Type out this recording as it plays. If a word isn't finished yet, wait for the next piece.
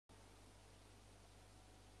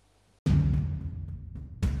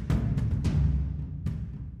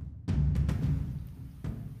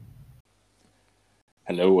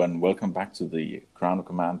Hello and welcome back to the Crown of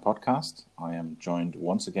Command podcast. I am joined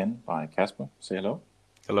once again by Casper. Say hello.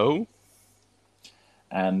 Hello.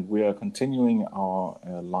 And we are continuing our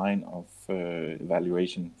line of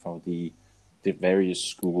evaluation for the various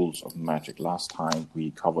schools of magic. Last time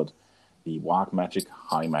we covered the Warg magic,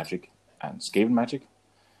 High magic, and Skaven magic.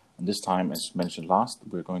 And this time, as mentioned last,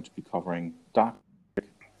 we're going to be covering Dark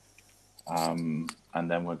magic.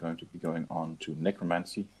 And then we're going to be going on to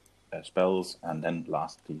Necromancy spells, and then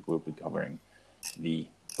lastly we'll be covering the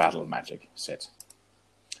battle magic set.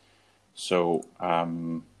 So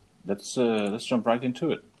let's jump right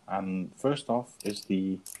into it. And first off is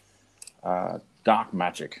the dark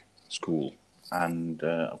magic school, and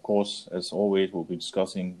of course, as always, we'll be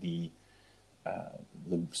discussing the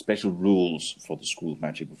special rules for the school of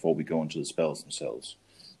magic before we go into the spells themselves.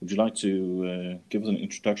 Would you like to give us an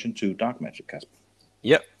introduction to dark magic, Casper?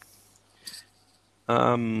 Yeah.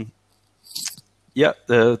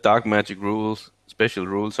 The dark magic special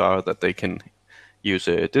rules are that they can use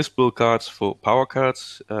dispel cards for power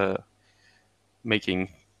cards, making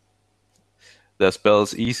their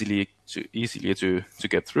spells easier to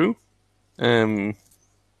get through. And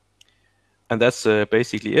that's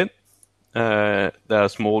basically it. There are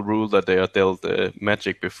small rules that they are dealt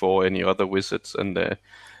magic before any other wizards, and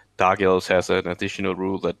Dark Elves has an additional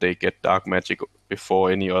rule that they get dark magic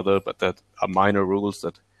before any other, but that are minor rules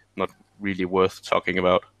that not really worth talking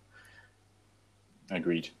about.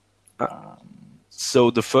 Agreed.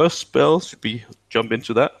 So the first spell, should we jump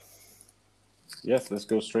into that? Yes, let's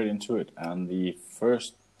go straight into it. And the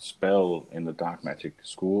first spell in the dark magic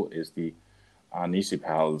school is the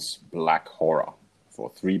Arnisipal's Black Horror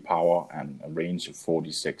for 3 power and a range of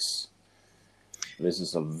 46. This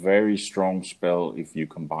is a very strong spell if you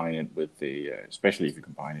combine it with especially if you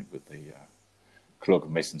combine it with the Cloak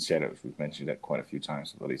of Mist and Shadows. We've mentioned that quite a few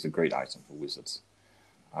times, but it's a great item for wizards.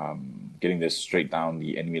 Getting this straight down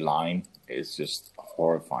the enemy line is just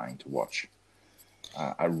horrifying to watch.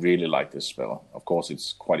 I really like this spell. Of course,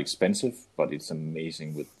 it's quite expensive, but it's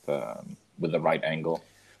amazing with the right angle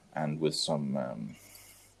and with some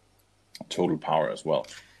total power as well.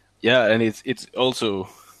 Yeah, and it's also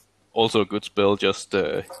a good spell just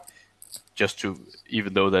to,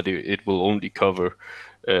 even though that it will only cover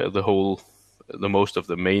the most of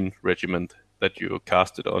the main regiment that you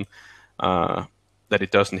cast it on, that it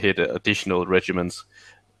doesn't hit additional regiments.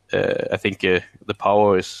 I think the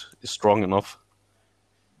power is strong enough.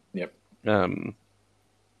 Yep.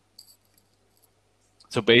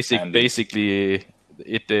 So basically,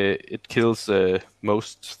 it kills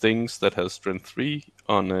most things that has strength 3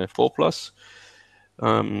 on 4+.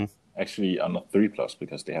 Actually, on a 3+,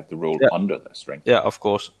 because they have to roll under their strength. Yeah, of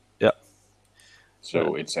course. Yeah.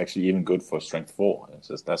 So it's actually even good for strength 4. It's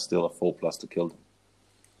just, that's still a 4+ to kill them.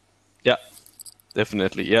 Yeah,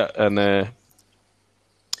 definitely. Yeah, and there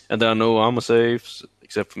are no armor saves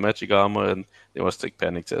except for magic armor, and they must take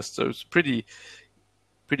panic tests. So it's pretty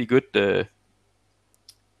good.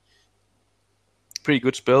 Pretty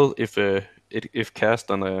good spell if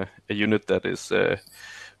cast on a unit that is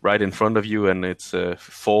right in front of you, and it's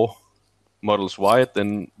 4 models wide.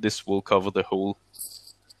 Then this will cover the whole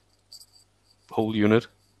unit.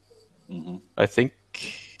 Mm-hmm. I think.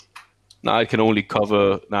 It can only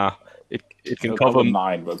cover. It can cover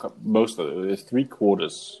 9, but most of it is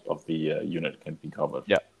 3/4 of the unit can be covered.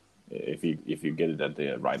 Yeah. If you get it at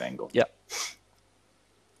the right angle. Yeah.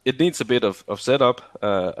 It needs a bit of setup,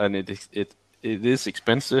 and it is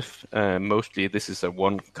expensive. Mostly, this is a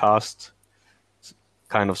 1 cast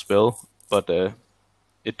kind of spell, but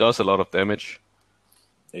it does a lot of damage.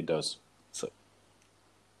 It does.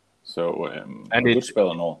 And a good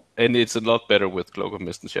spell and all. And it's a lot better with Cloak of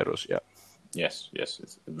Mist and Shadows. Yeah. Yes,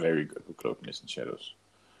 it's very good with Cloak of Mist and Shadows.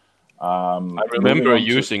 I remember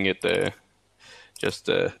using it. Just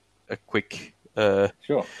a quick.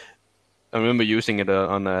 Sure. I remember using it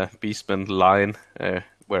on a Beastman line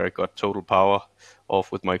where I got total power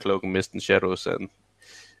off with my Cloak of Mist and Shadows,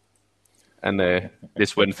 and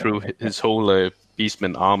this went through his whole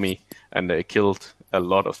Beastman army and killed a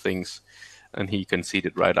lot of things, and he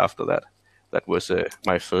conceded right after that. That was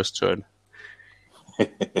my first turn.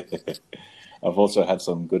 I've also had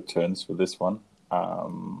some good turns for this one,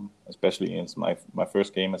 especially against my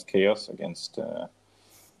first game as Chaos against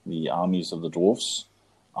the armies of the dwarves.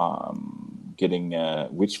 Getting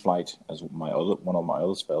Witch Flight as one of my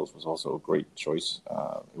other spells was also a great choice.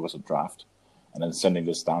 It was a draft, and then sending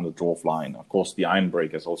this down the dwarf line. Of course, the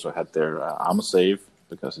Ironbreakers also had their armor save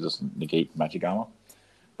because it doesn't negate magic armor,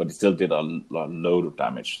 but it still did a load of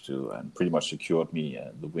damage to and pretty much secured me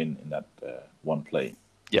the win in that one play.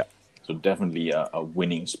 Yeah. So definitely a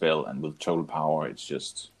winning spell, and with total power,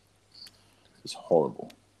 it's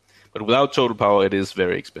horrible. But without total power, it is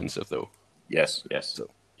very expensive, though. Yes. So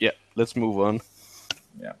yeah, let's move on.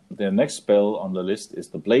 Yeah. The next spell on the list is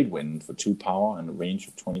the Blade Wind for 2 power and a range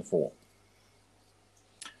of 24.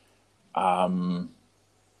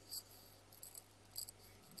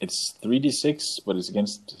 It's 3d6, but it's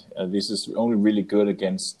against. This is only really good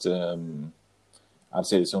against. I'd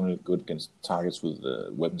say it's only good against targets with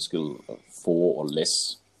weapon skill of 4 or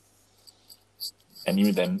less. And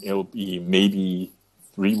even then, it'll be maybe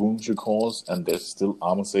 3 wounds you cause, and there's still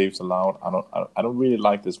armor saves allowed. I don't really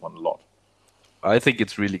like this one a lot. I think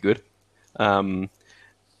it's really good.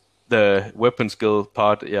 The weapon skill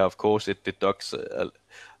part, yeah, of course, it deducts a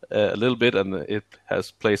little bit, and it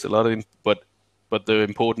has plays a lot in. But the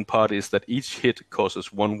important part is that each hit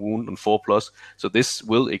causes 1 wound on 4+. So this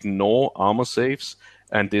will ignore armor saves,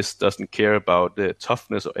 and this doesn't care about the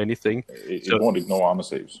toughness or anything. It won't ignore armor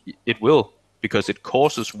saves. It will, because it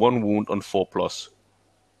causes 1 wound on 4+.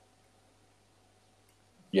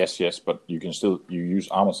 Yes, but you use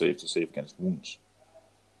armor saves to save against wounds.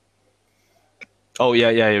 Oh yeah,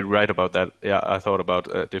 you're right about that. Yeah, I thought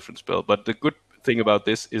about a different spell. But the good thing about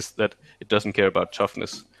this is that it doesn't care about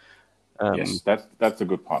toughness. Yes, that's the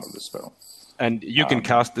good part of this spell. And you can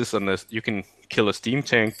cast this on this. You can kill a steam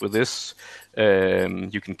tank with this.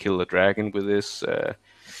 You can kill a dragon with this.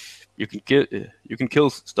 You can kill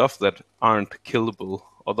stuff that aren't killable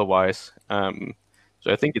otherwise.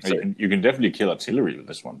 So I think it's you can definitely kill artillery with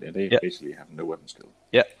this one. They basically have no weapon skill.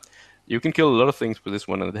 Yeah, you can kill a lot of things with this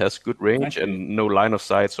one, and it has good range and no line of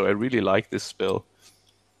sight. So I really like this spell.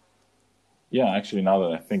 Yeah, actually, now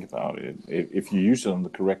that I think about it, if you use it on the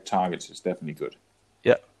correct targets, it's definitely good.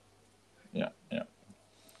 Yeah.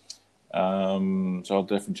 So I'll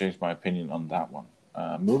definitely change my opinion on that one.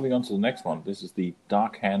 Moving on to the next one, this is the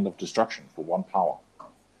Dark Hand of Destruction for 1 power.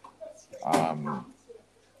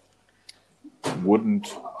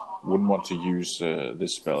 Wouldn't want to use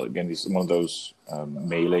this spell again. It's one of those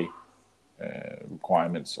melee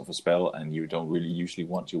requirements of a spell, and you don't really usually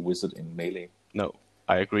want your wizard in melee. No,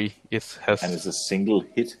 I agree. It has, and it's a single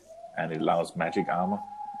hit, and it allows magic armor.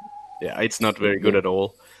 Yeah, it's not very good at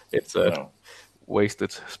all. It's a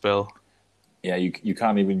wasted spell. Yeah, you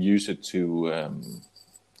can't even use it to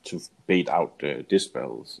bait out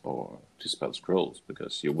dispels or dispel scrolls,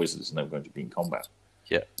 because your wizard is never going to be in combat.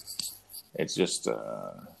 Yeah. It's just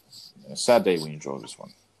a sad day when you draw this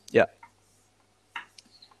one. Yeah.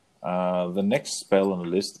 The next spell on the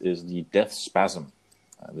list is the Death Spasm.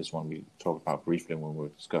 This one we talked about briefly when we were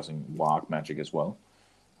discussing Warg magic as well,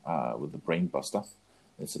 with the Brain Buster.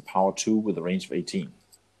 It's a power 2 with a range of 18.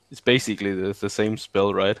 It's basically the same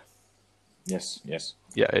spell, right? Yes.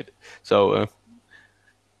 Yeah.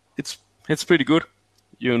 It's pretty good.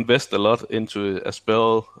 You invest a lot into a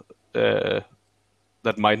spell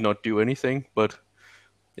that might not do anything, but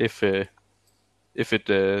if it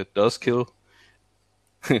does kill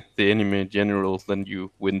the enemy in general, then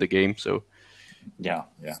you win the game. So yeah.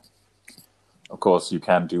 Of course, you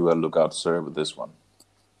can do a Lookout Sir with this one.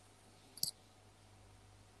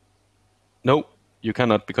 No, you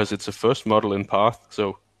cannot, because it's a first model in Path,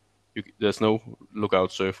 so there's no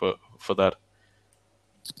Lookout Sir for that.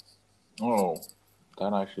 Oh,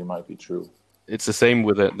 that actually might be true. It's the same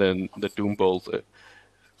with the Doombolt.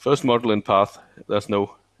 First model in Path, there's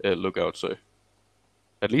no Lookout Sir.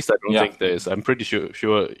 At least I don't think there is. I'm pretty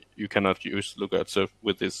sure you cannot use Lookout Sir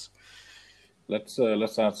with this. Let's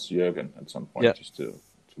ask Jürgen at some point just to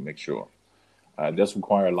make sure. It does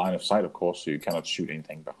require a line of sight, of course, so you cannot shoot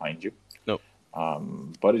anything behind you. No.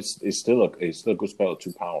 But it's still a good spell,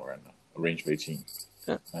 2 power and a range of 18.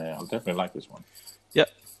 Yeah. I'll definitely like this one. Yeah.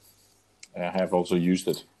 I have also used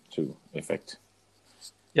it to effect.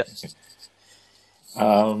 Yeah.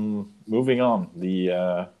 Moving on,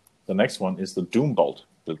 the next one is the Doombolt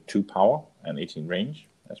with 2 power and 18 range.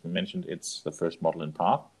 As we mentioned, it's the first model in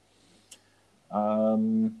Path.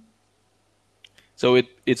 So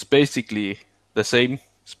it's basically the same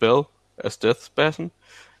spell as Death Spasm,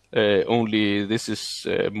 only this is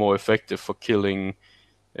more effective for killing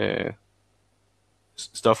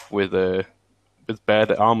stuff with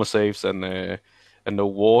bad armor saves and no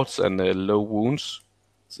wards and low wounds.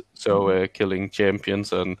 So killing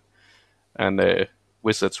champions and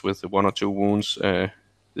wizards with 1 or 2 wounds,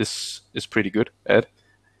 this is pretty good at,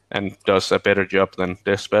 and does a better job than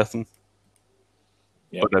Death Spasm.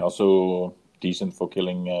 Yeah, but also decent for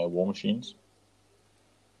killing war machines.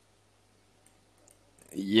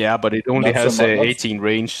 Yeah, but it only has 18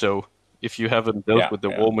 range, so if you haven't dealt with the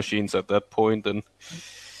war machines at that point, then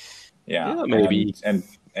Yeah, Yeah, maybe.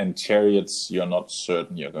 and chariots, you're not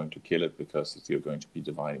certain you're going to kill it because you're going to be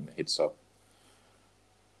dividing the hits up.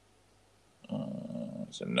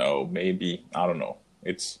 So no, maybe I don't know.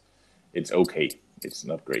 It's okay. It's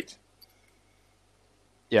not great.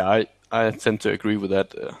 Yeah, I tend to agree with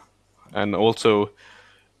that. And also,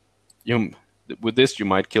 you with this you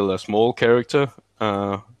might kill a small character,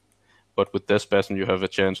 but with Despasm you have a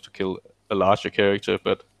chance to kill a larger character.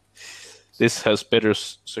 But this has better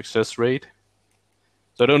success rate.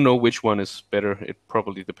 So I don't know which one is better. It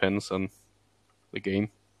probably depends on the game.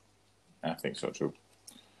 I think so too.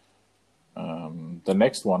 The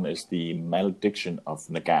next one is the Malediction of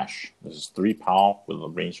Nagash. This is 3 power with a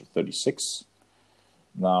range of 36.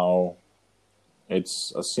 Now,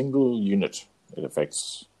 it's a single unit it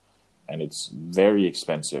affects, and it's very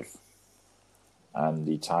expensive. And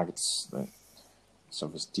the targets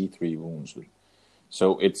suffers D3 wounds.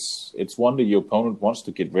 So it's one that your opponent wants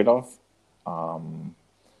to get rid of,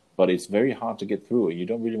 but it's very hard to get through. You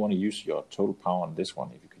don't really want to use your total power on this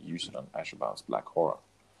one if you could use it on Ashabal's Black Horror.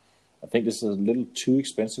 I think this is a little too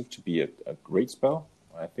expensive to be a great spell.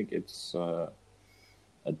 I think it's a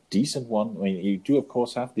decent one. I mean, you do, of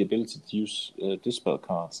course, have the ability to use Dispel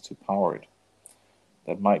cards to power it.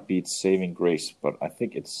 That might be its saving grace, but I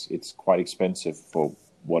think it's quite expensive for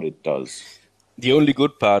what it does. The only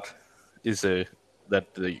good part is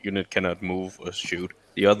that the unit cannot move or shoot.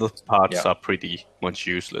 The other parts are pretty much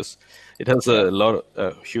useless. It has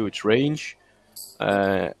a huge range,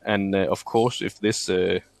 and of course, if this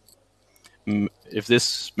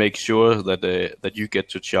makes sure that you get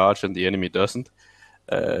to charge and the enemy doesn't,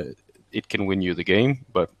 it can win you the game.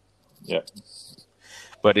 But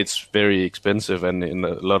it's very expensive, and in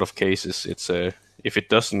a lot of cases, it's if it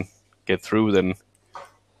doesn't get through, then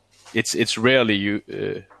it's rarely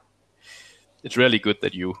it's really good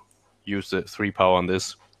that you use the 3 power on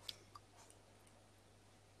this.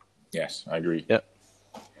 Yes, I agree. Yeah.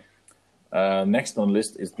 Next on the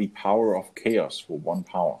list is the Power of Chaos for 1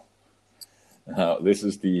 power. This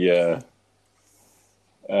is the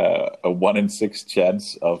a 1 in 6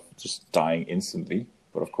 chance of just dying instantly.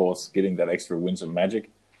 But of course, getting that extra Winds of Magic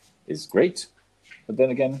is great. But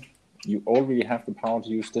then again, you already have the power to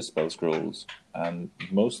use Dispel Scrolls. And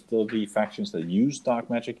most of the factions that use Dark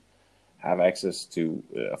Magic have access to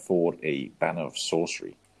afford a Banner of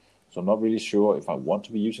Sorcery. So I'm not really sure if I want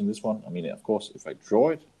to be using this one. I mean, of course, if I draw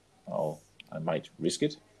it, I might risk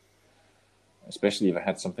it. Especially if I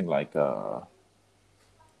had something like a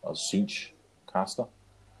Siege caster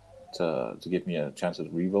to give me a chance at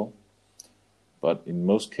reroll. But in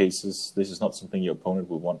most cases, this is not something your opponent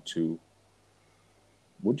would want to...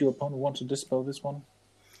 Would your opponent want to dispel this one?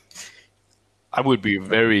 I would be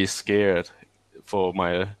very scared for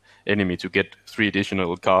my enemy to get 3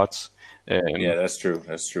 additional cards. Yeah, that's true.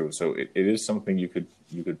 That's true. So it is something you could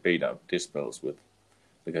bait out dispels with,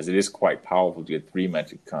 because it is quite powerful to get 3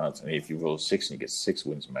 magic cards, and if you roll 6 and you get 6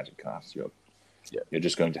 Winds of Magic cards, you're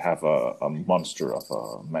just going to have a monster of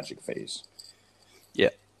a magic phase. Yeah,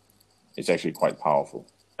 it's actually quite powerful.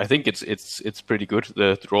 I think it's pretty good.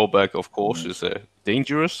 The drawback, of course, is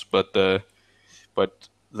dangerous, but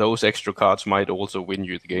those extra cards might also win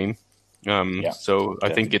you the game. So I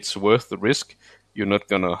think it's worth the risk. You're not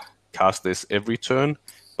gonna cast this every turn,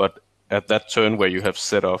 but at that turn where you have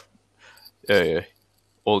set up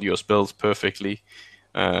all your spells perfectly,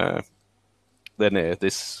 then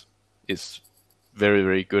this is very,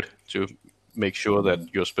 very good to make sure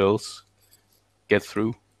that your spells get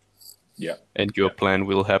through. Yeah. And your plan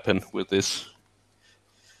will happen with this.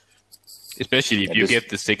 Especially if you get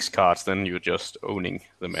the 6 cards, then you're just owning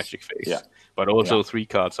the magic phase. Yeah. But also 3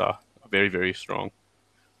 cards are very, very strong.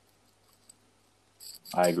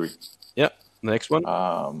 I agree. Yeah. Next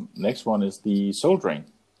one. Next one is the Soul Drain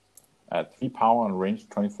at 3 power and range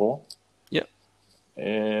 24. Yeah.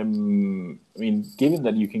 I mean, given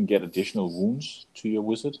that you can get additional wounds to your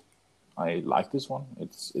wizard, I like this one.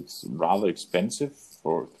 It's rather expensive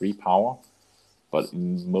for 3 power, but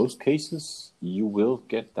in most cases you will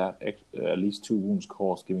get that at least 2 wounds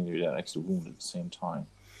cost, giving you that extra wound at the same time.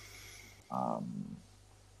 Of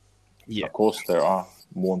course, there are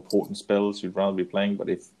more important spells you'd rather be playing, but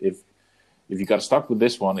if you got stuck with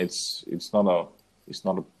this one, it's not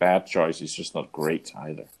a bad choice. It's just not great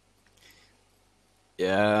either.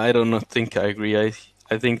 Yeah, I don't think I agree.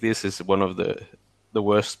 I think this is one of the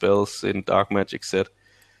worst spells in Dark Magic set.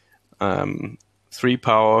 3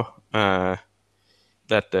 power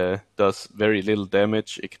that does very little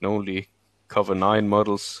damage. It can only cover 9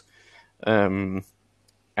 models. And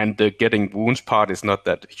the getting wounds part is not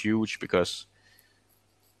that huge, because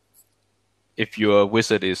if your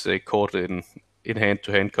wizard is caught in in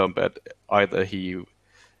hand-to-hand combat, either he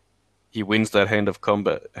wins that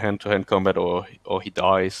hand-to-hand combat, or he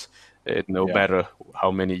dies, no Yeah. matter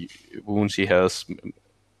how many wounds he has,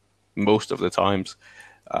 most of the times.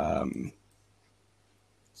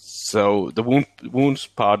 So the wounds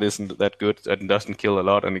part isn't that good, and doesn't kill a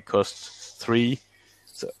lot, and it costs 3.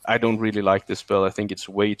 So I don't really like this spell. I think it's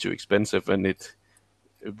way too expensive, and it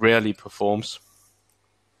rarely performs.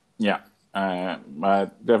 Yeah, I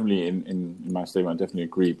definitely in my statement, I definitely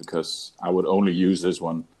agree, because I would only use this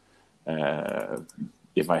one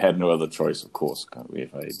if I had no other choice, of course,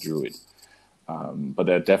 if I drew it. But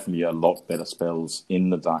there are definitely a lot better spells in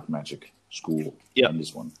the Dark Magic school than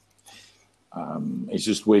this one. It's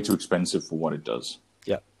just way too expensive for what it does.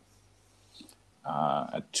 Yeah.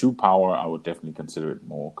 At 2 power, I would definitely consider it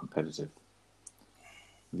more competitive.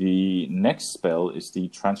 The next spell is the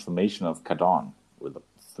Transformation of Kadon with a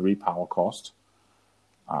 3 power cost.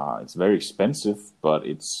 It's very expensive, but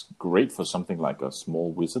it's great for something like a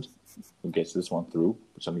small wizard who gets this one through,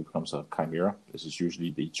 but suddenly becomes a Chimera. This is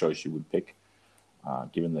usually the choice you would pick,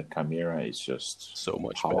 given that Chimera is just so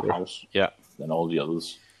much powerhouse than all the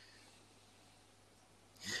others.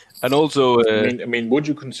 And also, I mean, would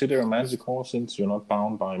you consider a Manticore, since you're not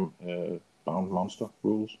bound by bound monster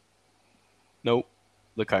rules? No,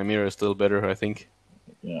 the Chimera is still better, I think.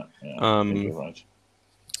 Yeah, I think you're right.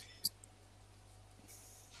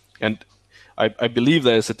 And I believe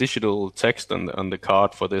there's additional text on the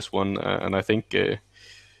card for this one, and I think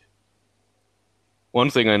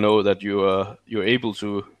one thing I know that you're able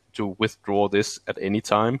to withdraw this at any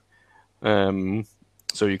time.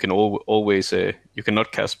 So you can always you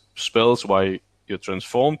cannot cast spells while you're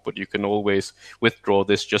transformed, but you can always withdraw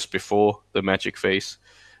this just before the magic phase,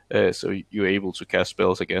 so you're able to cast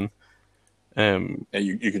spells again.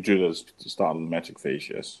 You could do this to start of the magic phase,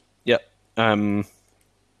 yes. Yeah.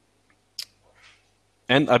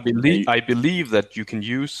 And I believe that you can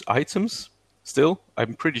use items still.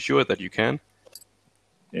 I'm pretty sure that you can.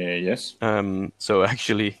 Yes. So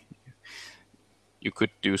actually, you could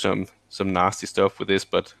do some nasty stuff with this,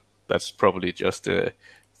 but that's probably just a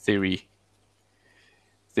theory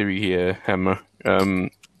hammer.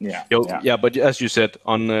 Yeah. But as you said,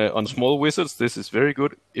 on small wizards, this is very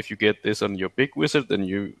good. If you get this on your big wizard, then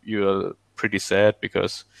you're pretty sad,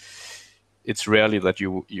 because it's rarely that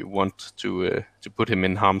you want to put him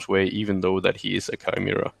in harm's way, even though that he is a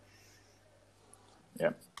Chimera.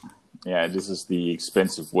 Yeah. This is the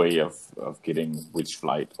expensive way of getting Witch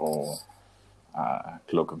Flight or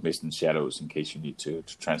Cloak of Mist and Shadows in case you need to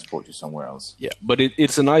transport you somewhere else. Yeah, but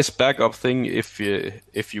it's a nice backup thing if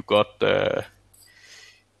you got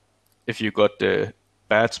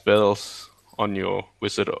bad spells on your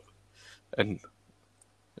wizard, and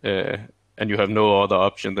you have no other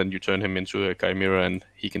option, then you turn him into a Chimera and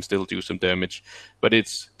he can still do some damage. But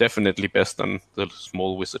it's definitely best on the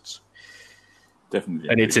small wizards. Definitely.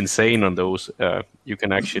 And it's insane on those. You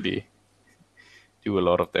can actually do a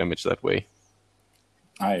lot of damage that way.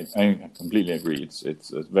 I completely agree.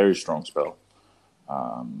 It's a very strong spell.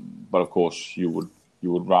 But of course, you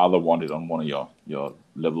would rather want it on one of your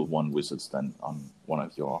level 1 wizards than on one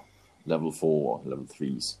of your level 4 or level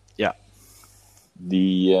 3s. Yeah.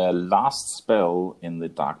 The last spell in the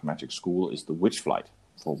Dark Magic school is the Witch Flight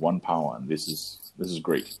for 1 power, and this is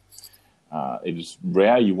great. It is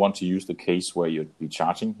rare you want to use the case where you'd be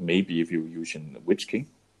charging. Maybe if you're using the Witch King,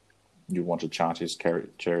 you want to charge his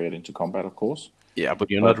chariot into combat, of course. Yeah,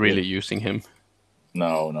 but you're not really using him.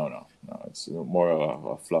 No. It's more of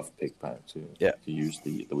a fluff pick to use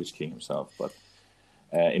the Witch King himself. But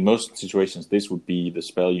in most situations, this would be the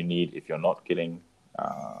spell you need if you're not getting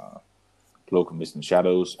Cloak of Mist and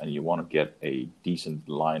Shadows, and you want to get a decent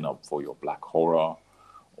lineup for your Black Horror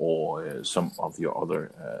or some of your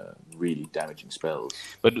other really damaging spells.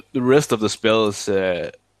 But the rest of the spells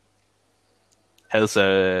has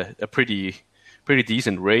a pretty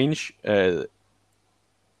decent range,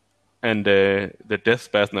 and the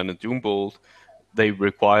Death Baton and the Doombolt, they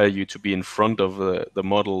require you to be in front of the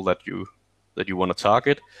model that you want to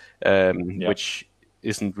target, which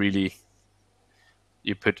isn't really.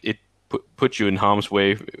 Put you in harm's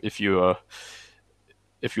way if you're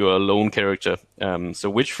a lone character. So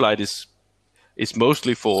Witch Flight is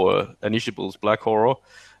mostly for Initiable's Black Horror,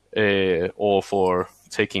 or for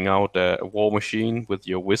taking out a war machine with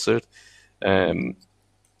your wizard, and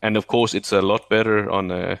of course it's a lot better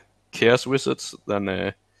on Chaos Wizards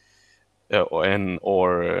than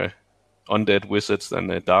or Undead Wizards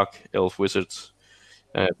than Dark Elf Wizards,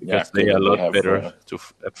 because they are a lot better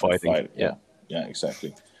at fighting. Yeah,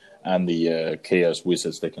 exactly. And the Chaos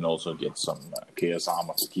Wizards, they can also get some Chaos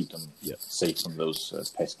armor to keep them safe from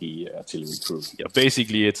those pesky artillery crew. Yeah,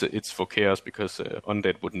 basically it's for Chaos because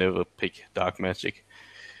Undead would never pick Dark Magic.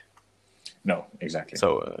 No, exactly.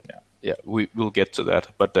 So we will get to that,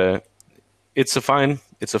 but it's a fine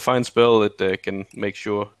spell. It can make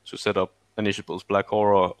sure to set up Initiables Black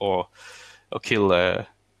Horror or kill a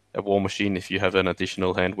War Machine if you have an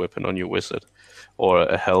additional hand weapon on your wizard, or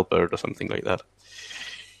a Halberd or something like that.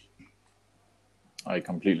 I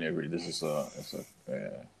completely agree. This is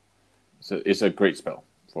it's a great spell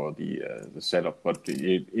for the setup, but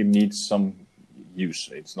it needs some use.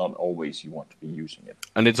 It's not always you want to be using it.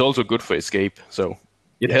 And it's also good for escape. So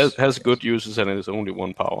it has good uses, and it is only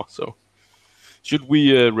 1 power. So should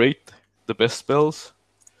we rate the best spells?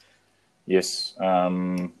 Yes.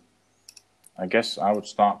 I guess I would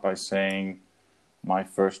start by saying my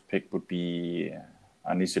first pick would be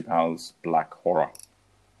Anisipal's Black Horror.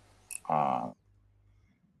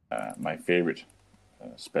 My favorite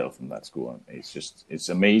spell from that school. It's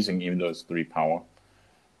amazing, even though it's 3 power.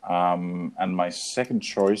 And my second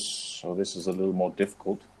choice, so this is a little more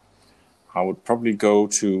difficult, I would probably go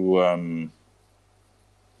to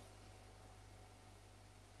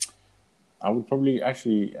I would probably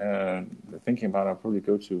actually thinking about it, I'll probably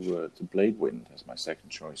go to Blade Wind as my second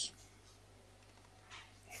choice.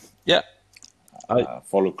 Yeah.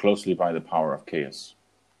 Followed closely by the Power of Chaos.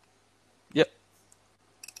 Yeah.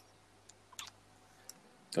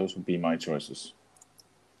 Those would be my choices.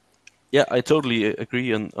 Yeah, I totally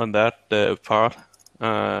agree on that part.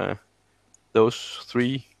 Those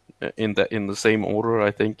 3 in the same order, I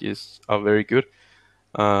think, are very good.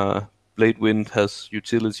 Blade Wind has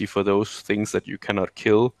utility for those things that you cannot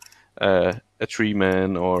kill, a tree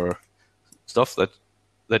man or stuff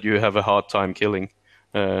that you have a hard time killing.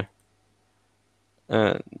 Yeah,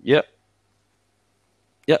 I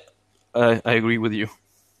agree with you.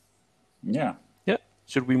 Yeah.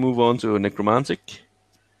 Should we move on to Necromantic?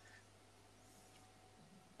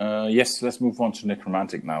 Yes, let's move on to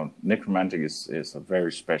Necromantic now. Necromantic is a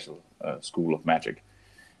very special school of magic.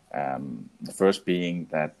 The first being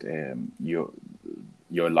that you're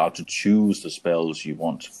allowed to choose the spells you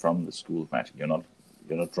want from the school of magic. You're not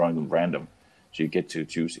drawing them random, so you get to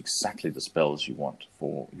choose exactly the spells you want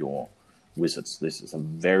for your wizards. This is a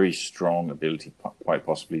very strong ability, quite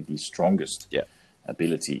possibly the strongest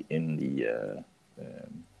ability in the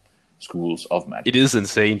schools of magic. It is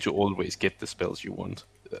insane to always get the spells you want.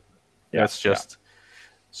 That's just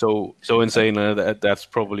so insane. That's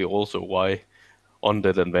probably also why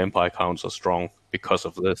Undead and Vampire counts are strong, because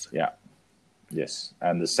of this. Yeah. Yes.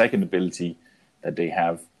 And the second ability that they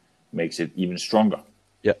have makes it even stronger.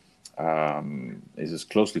 Yeah. This is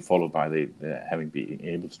closely followed by having been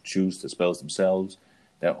able to choose the spells themselves.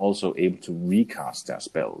 They're also able to recast their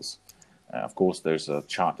spells. Of course, there's a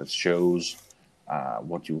chart that shows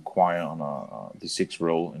what you require on a D6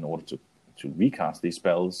 roll in order to recast these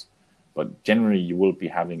spells. But generally, you will be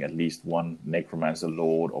having at least 1 Necromancer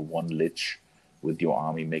Lord or 1 Lich with your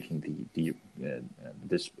army, making the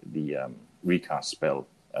recast spell,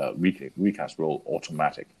 recast roll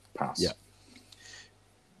automatic pass. Yeah.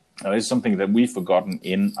 Now, this is something that we've forgotten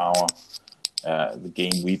in our the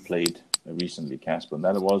game we played recently, Casper, and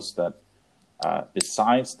that was that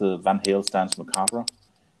besides the Van Hale Stance Macabre,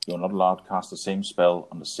 you're not allowed to cast the same spell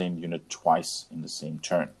on the same unit twice in the same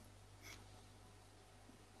turn.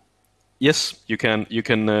 Yes, you can. You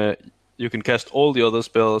can cast all the other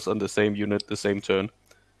spells on the same unit the same turn.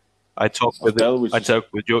 I talked with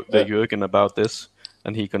Jürgen about this,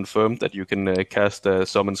 and he confirmed that you can cast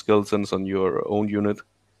summon skeletons on your own unit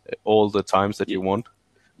all the times that you want.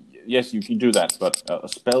 Yes, you can do that, but a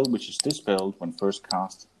spell which is dispelled when first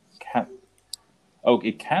cast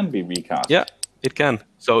it can be recast. Yeah, it can.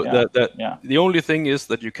 So the only thing is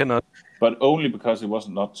that you cannot. But only because it was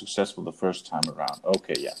not successful the first time around.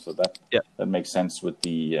 Okay, yeah. So that makes sense with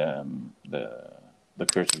the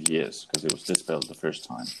Curse of Years, because it was dispelled the first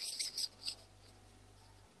time.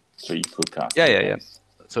 So you could cast. Yeah.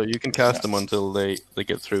 So you can cast them until they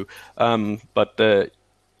get through. But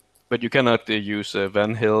you cannot use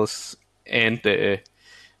Van Hale's and the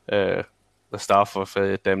Staff of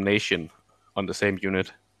Damnation on the same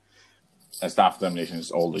unit. And Staff of Damnation is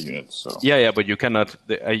all the units. So but you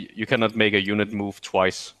cannot make a unit move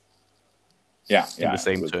twice. In the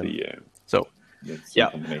same turn.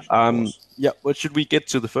 What should we get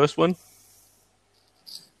to the first one?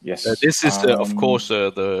 Yes. This is of course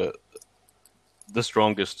the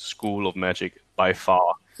strongest school of magic by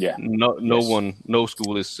far. Yeah. No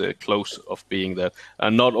school is close of being that,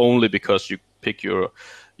 and not only because pick your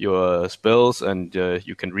spells, and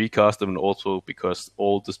you can recast them. And also because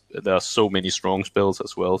there are so many strong spells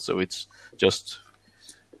as well, so it's just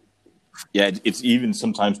it's even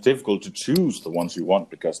sometimes difficult to choose the ones you want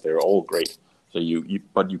because they're all great. So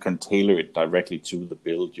but you can tailor it directly to the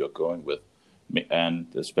build you're going with, and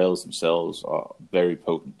the spells themselves are very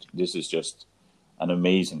potent. This is just an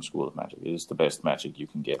amazing School of Magic. It is the best Magic you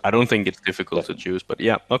can get. I don't think it's difficult to choose, but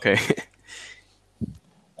yeah, okay.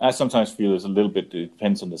 I sometimes feel it's a little bit. It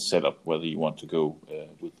depends on the setup whether you want to go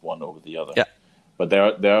with one over the other. Yeah. But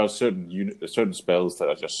there are certain spells that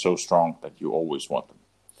are just so strong that you always want them.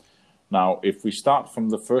 Now, if we start from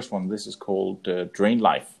the first one, this is called Drain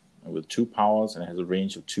Life with 2 powers and it has a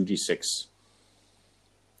range of 2d6.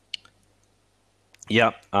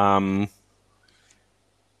 Yeah.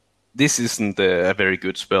 This isn't a very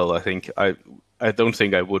good spell. I think I don't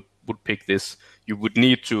think I would pick this. You would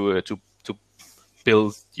need to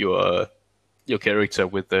build your character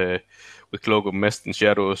with Cloak of Mist and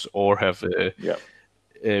Shadows, or have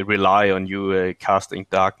rely on you casting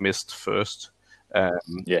Dark Mist first.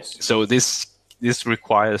 Yes. So this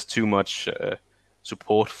requires too much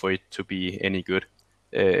support for it to be any good.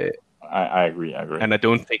 I agree. And I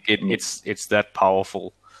don't think it's that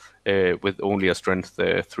powerful with only a strength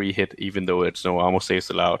 3 hit, even though it's no armor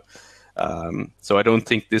saves allowed. So I don't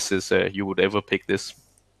think this is you would ever pick this.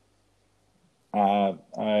 I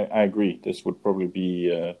agree. This would probably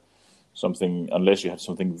be something, unless you had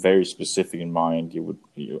something very specific in mind.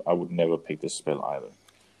 I would never pick this spell either.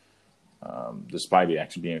 Despite it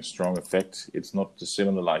actually being a strong effect, it's not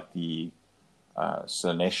dissimilar like the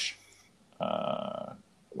Slaanesh.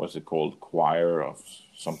 What's it called? Choir of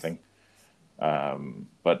something.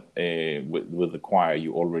 But with the choir,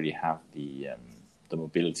 you already have the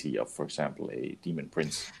mobility of, for example, a demon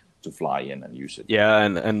prince to fly in and use it. Yeah,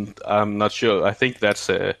 and I'm not sure. I think that's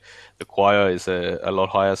the choir is a lot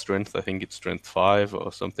higher strength. I think it's strength 5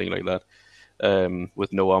 or something like that,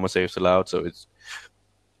 with no armor saves allowed. So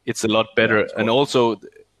it's a lot better. And also,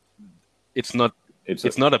 it's not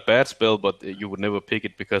a bad spell, but you would never pick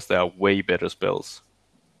it because there are way better spells.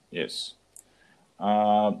 Yes.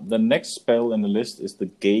 The next spell in the list is the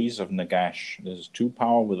Gaze of Nagash. This is 2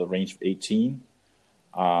 power with a range of 18.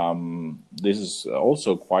 This is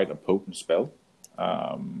also quite a potent spell.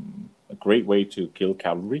 A great way to kill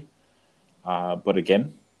cavalry. But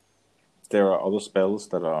again, there are other spells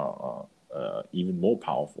that are even more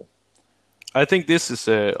powerful. I think this is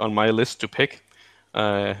on my list to pick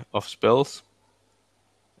of spells.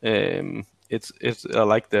 It's I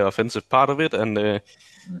like the offensive part of it, and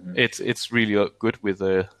it's really good with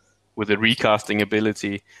the recasting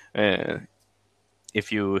ability.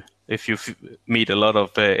 If you meet a lot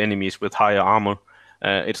of enemies with higher armor,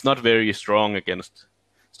 it's not very strong against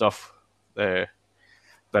stuff that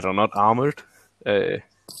are not armored.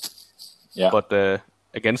 But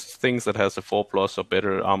against things that has a 4+ or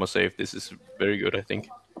better armor save, this is very good, I think.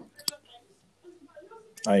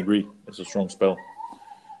 I agree. It's a strong spell.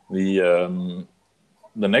 The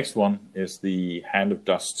next one is the Hand of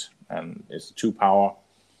Dust, and it's 2 power.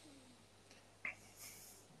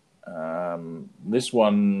 This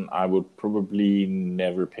one I would probably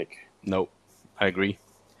never pick. No, I agree.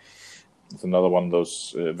 It's another one of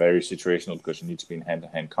those very situational because you need to be in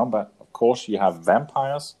hand-to-hand combat. Of course, you have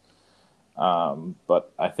vampires,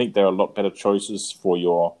 but I think there are a lot better choices for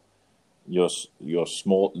your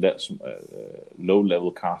small,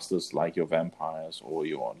 low-level casters like your vampires or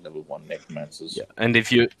your level 1 necromancers. Yeah, and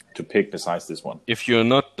to pick besides this one, if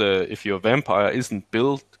your vampire isn't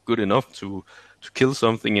built good enough to kill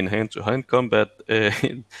something in hand-to-hand combat,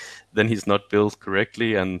 then he's not built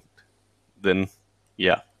correctly, and then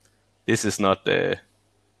this is not a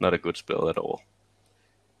good spell at all.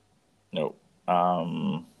 No.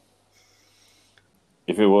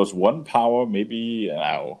 If it was 1 power, maybe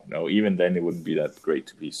no. Even then, it wouldn't be that great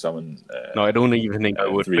to be summoned. No, I don't even think I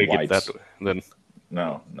would pick it that way. Then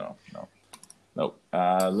no.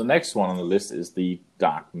 The next one on the list is the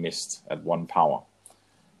Dark Mist at 1 power.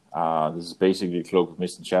 This is basically Cloak of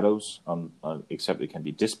Mist and Shadows, except it can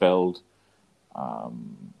be dispelled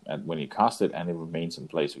and when you cast it, and it remains in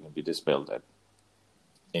place. It can be dispelled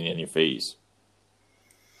in any phase.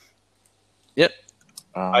 Yep.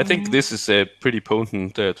 I think this is pretty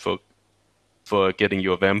potent for getting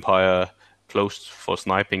your vampire close for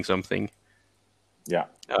sniping something. Yeah,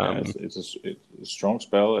 it's a strong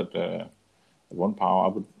spell at 1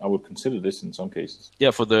 power. I would consider this in some cases.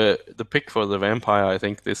 Yeah, for the pick for the vampire, I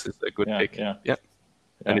think this is a good pick. Yeah.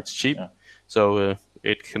 And it's cheap, so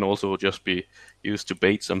it can also just be used to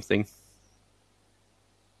bait something.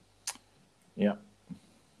 Yeah,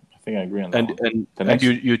 I think I agree on that And one. and The and next,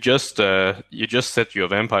 you just set your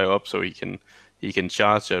vampire up so he can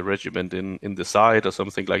charge a regiment in the side or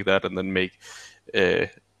something like that, and then make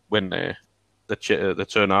when the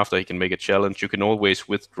turn after he can make a challenge. You can always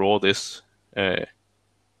withdraw this yeah,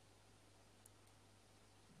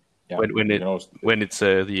 when you it can also, when it's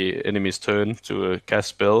the enemy's turn to cast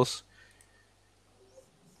spells.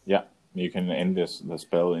 yeah, you can end the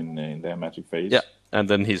spell in their magic phase. Yeah, and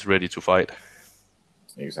then he's ready to fight.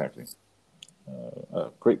 Exactly. A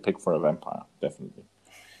great pick for a vampire, definitely.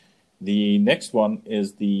 The next one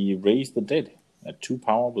is the Raise the Dead at 2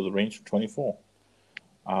 power with a range of 24.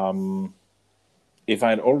 If I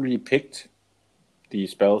had already picked the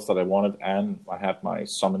spells that I wanted and I had my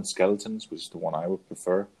Summon Skeletons, which is the one I would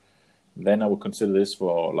prefer, then I would consider this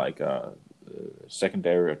for like a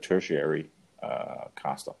secondary or tertiary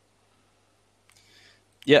caster.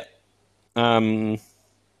 Yeah.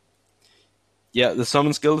 Yeah, the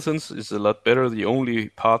summon skeletons is a lot better. The only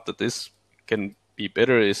part that this can be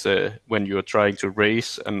better is when you're trying to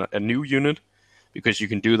raise a new unit, because you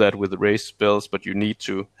can do that with the raise spells, but you need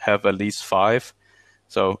to have at least 5.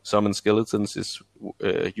 So summon skeletons is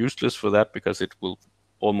useless for that because it will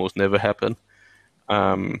almost never happen.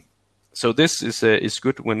 So this is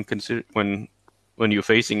good when you're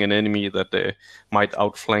facing an enemy that might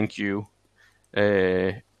outflank you,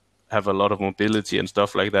 have a lot of mobility and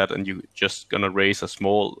stuff like that, and you're just gonna raise a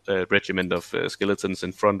small regiment of skeletons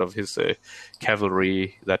in front of his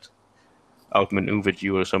cavalry that outmaneuvered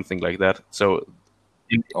you or something like that. So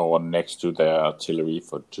Or next to their artillery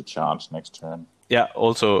to charge next turn. yeah,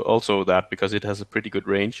 also that, because it has a pretty good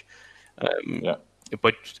range. Yeah.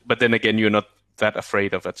 But then again, you're not that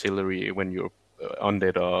afraid of artillery when you're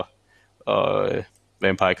undead or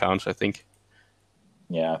vampire counts, I think.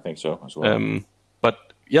 Yeah, I think so as well.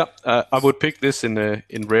 But yeah, I would pick this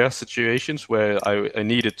in rare situations where I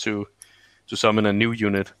needed to summon a new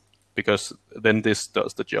unit, because then this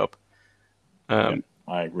does the job. Yeah,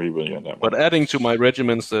 I agree with you on that one. But adding to my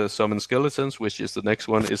regiments the summon skeletons, which is the next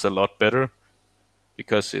one, is a lot better,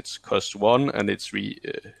 because it's cost 1 and it's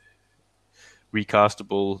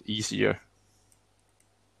recastable easier.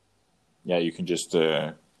 Yeah, you can just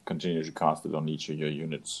continue to cast it on each of your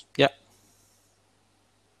units. Yeah.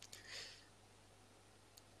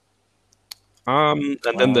 And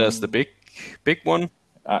then there's the big one.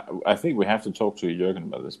 I think we have to talk to Jürgen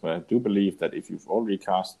about this, but I do believe that if you've already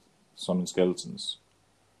cast Summon Skeletons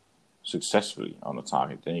successfully on a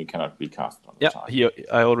target, then you cannot recast it on a target.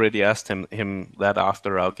 I already asked him that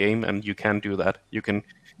after our game, and you can do that. You can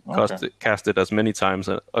cast it as many times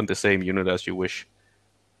on the same unit as you wish.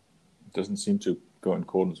 It doesn't seem to go in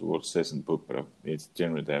accordance with what it says in the book, but it's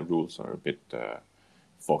generally their rules are a bit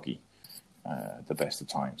foggy at the best of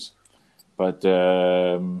times. But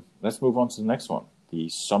let's move on to the next one. The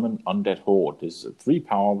Summon Undead Horde. This is a 3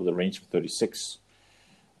 power with a range of 36.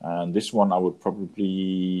 And this one I would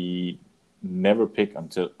probably never pick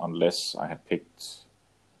unless I had picked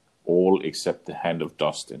all except the Hand of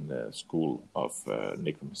Dust in the School of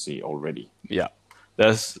Necromancy already. Yeah,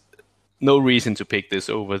 there's no reason to pick this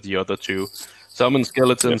over the other two. Summon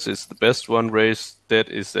Skeletons is the best one. Raise Dead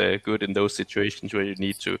is good in those situations where you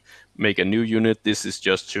need to make a new unit. This is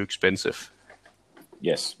just too expensive.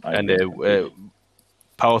 Yes.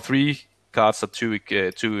 Power 3 cards are too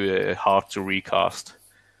hard to recast.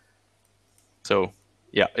 So,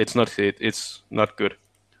 yeah, it's not good.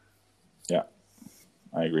 Yeah,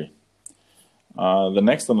 I agree. The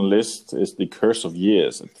next on the list is the Curse of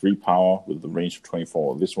Years at 3 power with the range of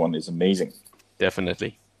 24. This one is amazing.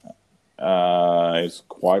 Definitely. It's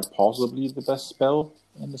quite possibly the best spell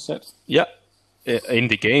in the set. Yeah, in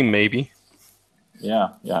the game maybe. Yeah.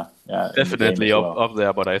 Definitely up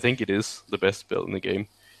there, but I think it is the best spell in the game.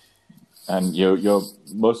 And you're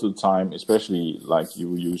most of the time, especially like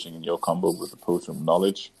you were using in your combo with the Potion of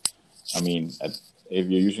Knowledge. I mean, if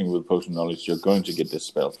you're using it with Potion of Knowledge, you're going to get this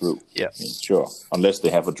spell through. Yeah, I mean, sure, unless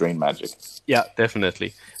they have a Drain Magic. Yeah,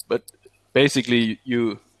 definitely. But basically,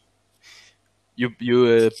 you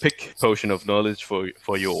pick Potion of Knowledge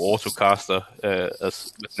for your autocaster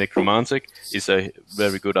as with Necromantic. Is a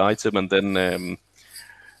very good item, and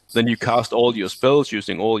then you cast all your spells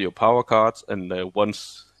using all your power cards, and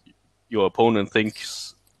once your opponent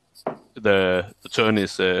thinks the turn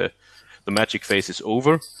is the magic phase is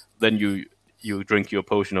over, then you drink your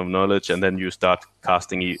Potion of Knowledge, and then you start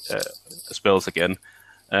casting spells again.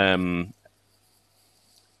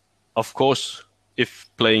 Of course, if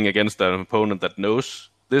playing against an opponent that knows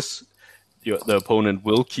this, the opponent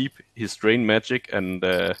will keep his Drain Magic and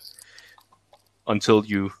until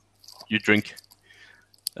you drink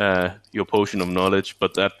your Potion of Knowledge,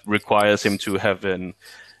 but that requires him to have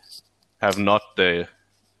have not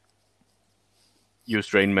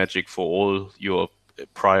used Rain Magic for all your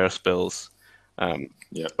prior spells.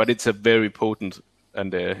 But it's a very potent,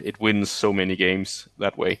 and it wins so many games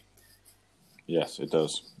that way. Yes, it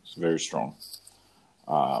does. It's very strong.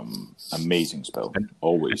 Amazing spell.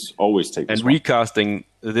 Always take this And one. recasting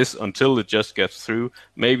this until it just gets through.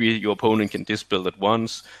 Maybe your opponent can dispel it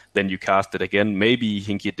once, then you cast it again. Maybe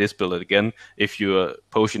he can dispel it again. If your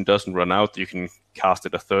potion doesn't run out, you can cast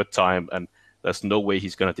it a third time, and there's no way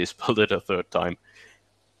he's going to dispel it a third time.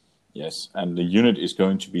 Yes, and the unit is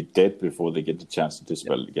going to be dead before they get the chance to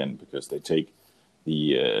dispel it again, because they take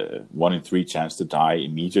the 1 in 3 chance to die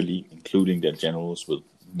immediately, including their generals with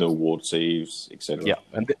no ward saves, etc. Yeah,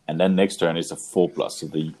 and then next turn is a 4+. So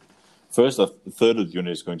the first a third of the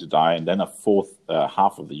unit is going to die, and then a fourth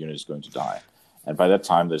half of the unit is going to die. And by that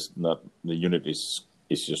time, the unit is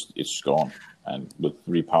just gone. And with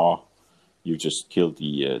 3 power, you just killed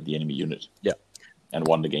the enemy unit. Yeah, and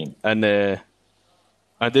won the game. And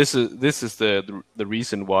this is the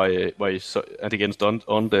reason why and against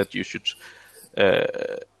Undead you should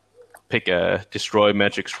pick a destroy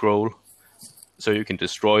magic scroll, so you can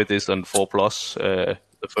destroy this on 4+.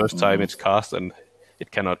 The first time it's cast, and it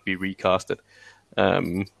cannot be recasted,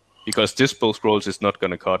 because Dispel Scrolls is not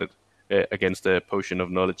going to cut it against the Potion of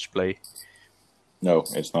Knowledge play. No,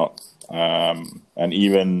 it's not. And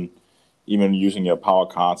even using your power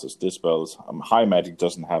cards as dispels, High Magic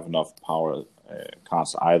doesn't have enough power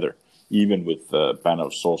cards either. Even with Banner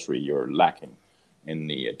of Sorcery, you're lacking in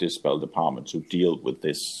the dispel department to deal with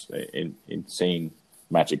this insane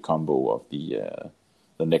magic combo of the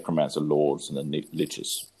Necromancer Lords and the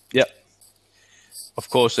Liches. Yeah. Of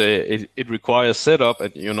course, it requires setup,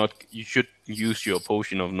 and you should use your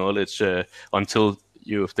Potion of Knowledge until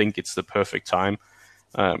you think it's the perfect time.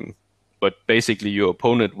 But basically, your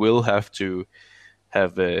opponent will have to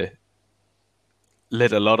have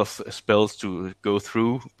let a lot of spells to go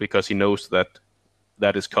through, because he knows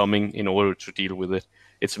that is coming in order to deal with it.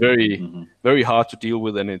 It's very hard to deal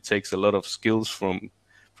with, and it takes a lot of skills from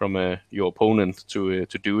your opponent to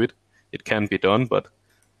do it. It can be done, but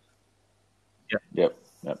Yep,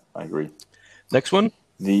 I agree. Next one.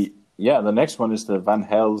 The next one is the Van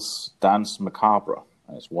Hel's Dance Macabre.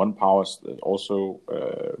 It's 1 power, also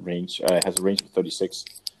has a range of 36,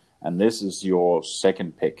 and this is your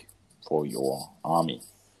second pick for your army.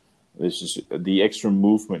 This is the extra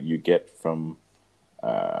movement you get from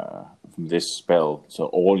this spell. So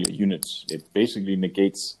all your units, it basically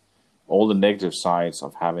negates all the negative sides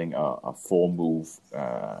of having a 4-move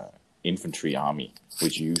infantry army,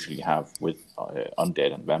 which you usually have with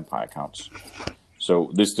undead and vampire counts.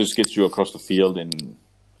 So this just gets you across the field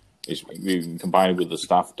you can combine it with the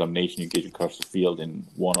Staff of Damnation, you get you across the field in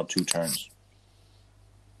 1 or 2 turns.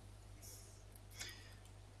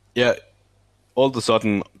 Yeah, all of a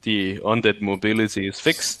sudden the undead mobility is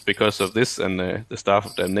fixed because of this, and the Staff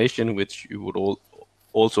of Damnation, which you would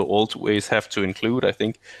also always have to include, I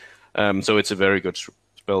think. So it's a very good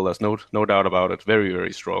spell. There's no doubt about it. Very,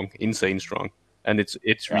 very strong, insane strong, and it's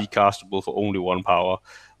recastable for only 1 power.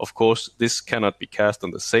 Of course, this cannot be cast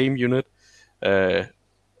on the same unit.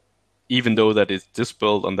 Even though that is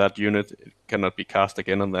dispelled on that unit, it cannot be cast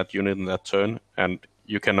again on that unit in that turn, and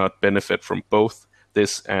you cannot benefit from both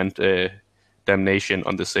this and Damnation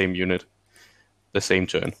on the same unit, the same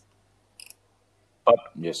turn. But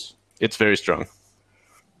yes, it's very strong.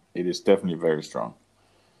 It is definitely very strong.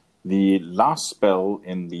 The last spell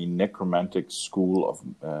in the Necromantic School of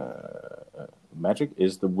Magic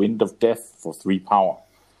is the Wind of Death for 3 power.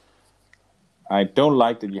 I don't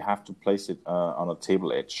like that you have to place it on a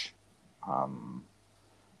table edge.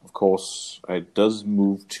 Of course, it does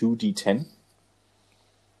move 2d10.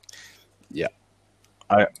 Yeah,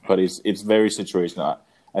 but it's very situational.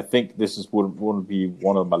 I think this would be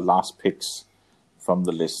one of my last picks from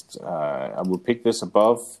the list. I would pick this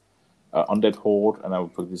above Undead Horde, and I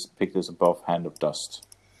would pick this above Hand of Dust.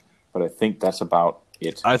 But I think that's about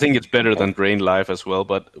it. I think it's better than Drain Life as well,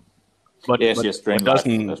 but yes, Drain Life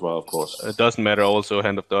as well, of course. It doesn't matter. Also,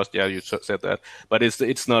 Hand of Dust. Yeah, you said that, but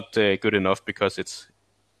it's not good enough because it's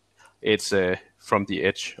from the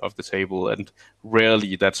edge of the table, and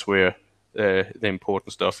rarely that's where the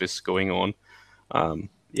important stuff is going on.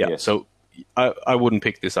 Yes. So I wouldn't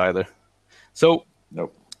pick this either. So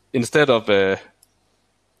nope. Instead of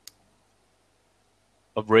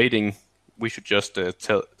rating, we should just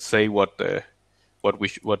say what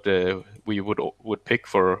we would pick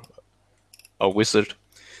for a wizard.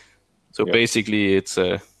 So basically, it's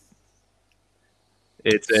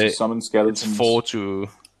summon skeletons. It's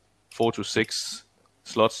 4 to 6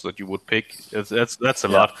 slots that you would pick. That's a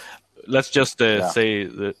lot. let's just say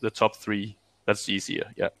the top 3. That's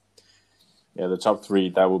easier. Yeah. Yeah, the top 3,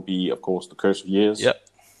 that would be, of course, the Curse of Years, Yeah.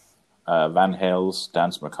 Van Hale's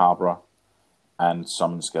Dance Macabre, and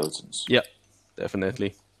Summon Skeletons. Yeah,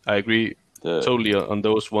 definitely. I agree totally on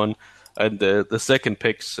those one. And the second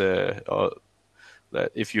picks are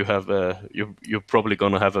that if you have you're probably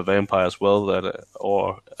gonna have a vampire as well, that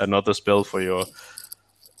or another spell for your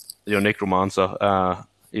necromancer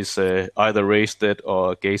is either Raise Dead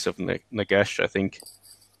or Gaze of Nagash, I think.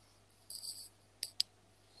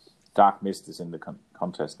 Dark Mist is in the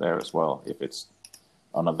contest there as well, if it's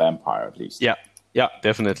on a vampire at least. Yeah,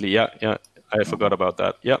 definitely. Yeah. I forgot about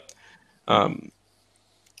that. Yeah.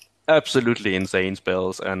 Absolutely insane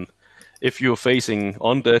spells, and if you're facing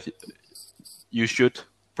undead, you should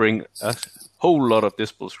bring a whole lot of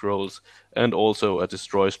Dispel Scrolls and also a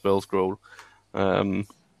Destroy Spell Scroll.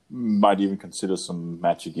 Might even consider some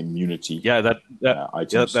magic immunity.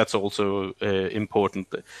 Items. That's also important.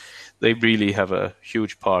 They really have a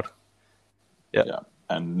huge part. Yeah,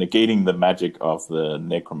 and negating the magic of the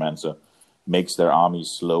Necromancer makes their army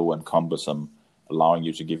slow and cumbersome, allowing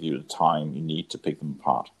you to give you the time you need to pick them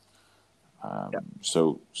apart.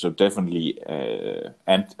 So definitely,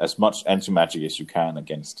 and as much anti-magic as you can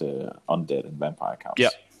against undead and vampire counts. Yeah,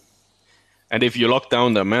 and if you lock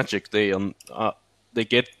down their magic, they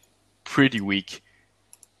get pretty weak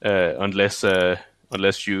unless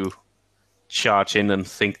you charge in and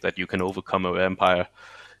think that you can overcome a vampire.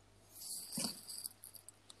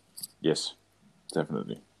 Yes,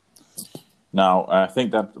 definitely. Now, I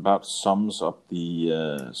think that about sums up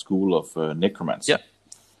the school of Necromancy. Yeah.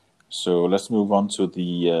 So let's move on to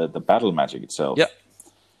the battle magic itself. Yeah.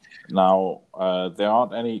 Now, there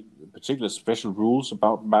aren't any particular special rules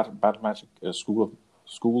about battle magic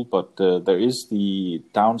school, but there is the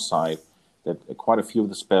downside that quite a few of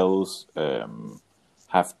the spells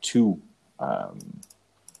have 2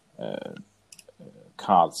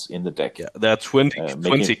 cards in the deck. Yeah, there are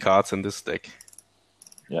 20 cards in this deck.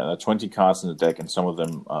 Yeah, there are 20 cards in the deck, and some of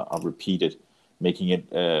them are repeated, making it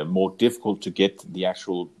more difficult to get the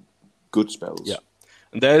actual good spells. Yeah,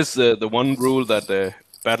 and there's the one rule that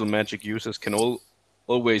battle magic users can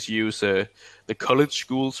always use the college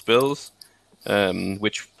school spells,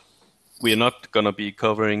 which we are not going to be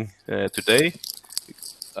covering today.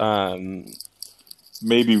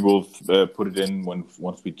 Maybe we'll put it in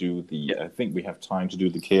once we do the. I think we have time to do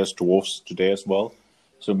the Chaos Dwarfs today as well.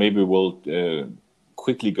 So maybe we'll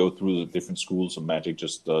quickly go through the different schools of magic,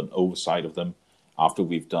 just an oversight of them, after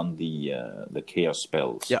we've done the Chaos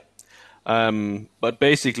spells. Yeah, but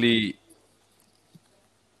basically,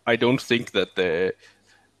 I don't think that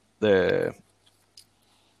the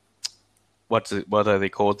what are they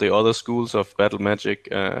called? The other schools of battle magic.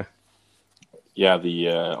 The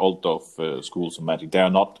Altdorf schools of magic. They are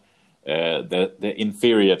not. They're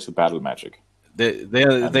inferior to battle magic.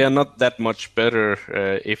 They are not that much better,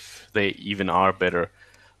 if they even are better.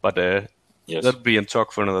 But yes. That'll be in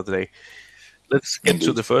talk for another day. Let's get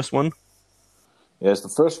to the first one. Yes, the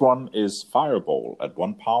first one is Fireball at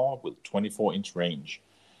 1 power with 24-inch range.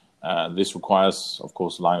 This requires, of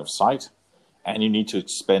course, line of sight, and you need to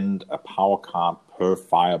spend a power card per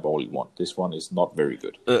fireball you want. This one is not very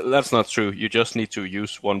good. That's not true. You just need to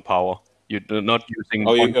use 1 power. You're not using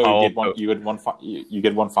one power. You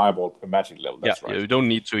get 1 fireball per magic level. That's right. You don't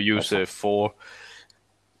need to use 4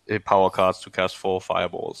 power cards to cast 4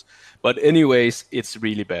 fireballs. But anyways, it's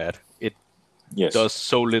really bad. It does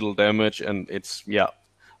so little damage, and it's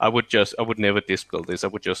I would never dispel this. I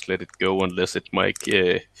would just let it go unless it's my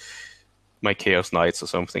Chaos Knights or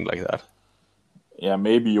something like that. Yeah,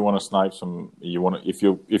 maybe you want to snipe some. If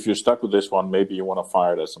you're stuck with this one, maybe you want to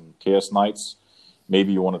fire it at some Chaos Knights.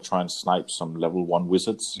 Maybe you want to try and snipe some level 1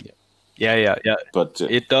 wizards. Yeah. But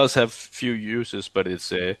it does have few uses, but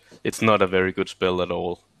it's not a very good spell at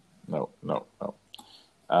all. No.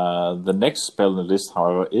 The next spell in the list,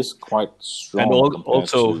 however, is quite strong. And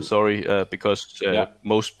also, because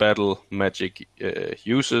most battle magic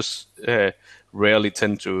users rarely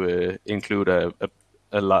tend to include a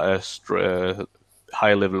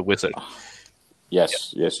high-level wizard.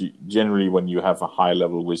 Yes. Generally, when you have a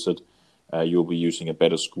high-level wizard, you'll be using a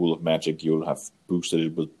better school of magic. You'll have boosted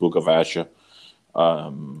it with Book of Asher.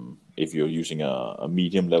 If you're using a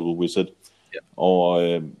medium-level wizard.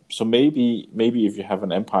 Or so maybe if you have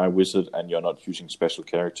an Empire wizard and you're not using special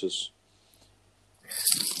characters.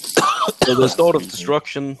 So the Sword of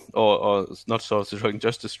Destruction, or not Sword of Destruction,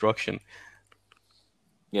 just Destruction.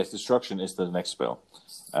 Yes, Destruction is the next spell.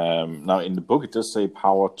 Now in the book it does say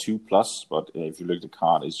power 2+, but if you look at the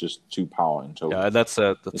card, it's just 2 power in total. Yeah, that's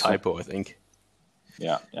the typo, I think.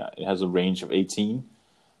 Yeah. It has a range of 18,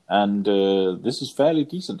 And this is fairly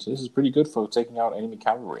decent. This is pretty good for taking out enemy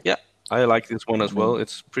cavalry. Yeah, I like this one as well.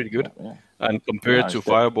 It's pretty good. Yeah. And compared to it's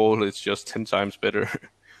Fireball, it's just 10 times better.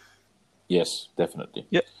 Yes, definitely.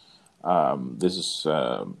 Yeah. This is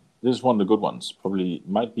one of the good ones. Probably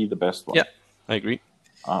might be the best one. Yeah, I agree.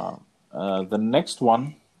 The next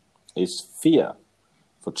one is Fear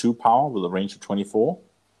for 2 power with a range of 24.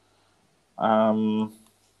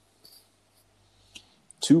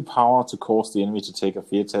 2 power to cause the enemy to take a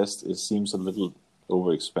fear test. It seems a little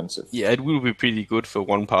over expensive. Yeah, it will be pretty good for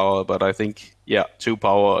 1 power, but I think 2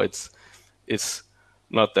 power it's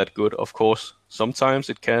not that good. Of course, sometimes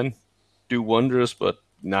it can do wonders, but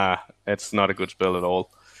nah, it's not a good spell at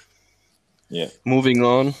all. Yeah. Moving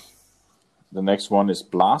on. The next one is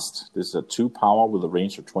Blast. This is a 2 power with a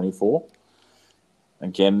range of 24.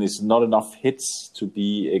 Again, it's not enough hits to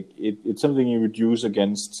be. It's something you would use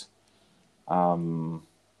against enemy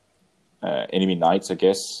knights, I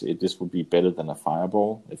guess. This would be better than a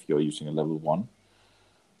Fireball if you're using a level 1.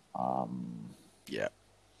 Yeah,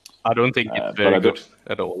 I don't think it's very good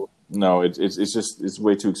at all. No, it's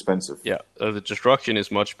way too expensive. Yeah, the destruction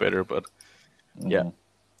is much better, but yeah.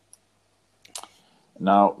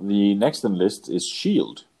 Now, the next in list is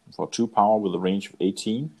Shield for 2 power with a range of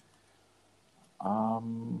 18.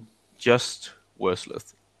 Just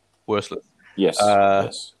worthless. Yes.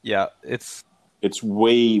 Yes. Yeah, it's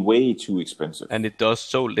way too expensive, and it does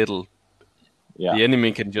so little. Yeah. The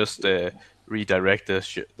enemy can just redirect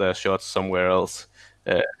their shots somewhere else.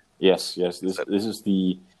 Yes. This is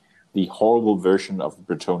the horrible version of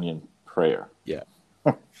Bretonnian Prayer. Yeah.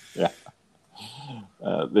 Yeah.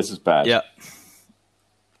 This is bad. Yeah.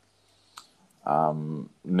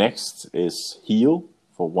 Next is Heal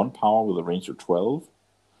for 1 power with a range of 12.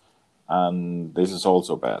 And this is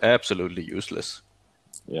also bad. Absolutely useless.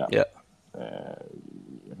 Yeah. Yeah.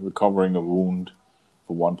 Recovering a wound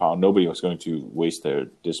for 1 power. Nobody was going to waste their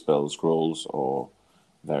Dispel scrolls or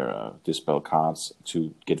their Dispel cards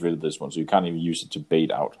to get rid of this one. So you can't even use it to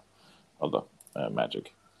bait out other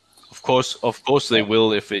magic. Of course they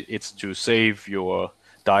will if it's to save your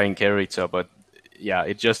dying character, but yeah,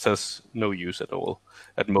 it just has no use at all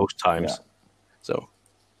at most times. Yeah. So.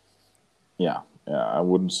 Yeah, I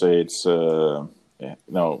wouldn't say it's.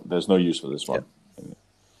 No, there's no use for this one. Yeah.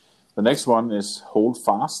 The next one is Hold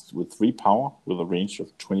Fast with 3 power with a range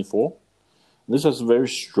of 24. This has a very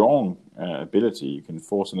strong ability. You can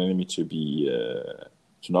force an enemy to be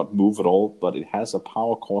to not move at all, but it has a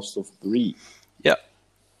power cost of 3. Yeah,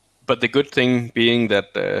 but the good thing being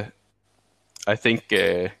that I think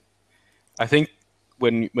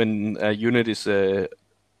when a unit is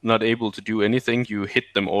not able to do anything, you hit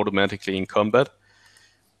them automatically in combat.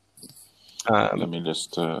 Let me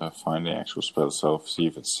just find the actual spell itself, see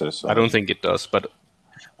if it says. I don't think it does, but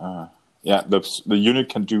yeah, the unit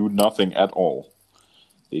can do nothing at all.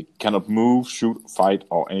 It cannot move, shoot, fight,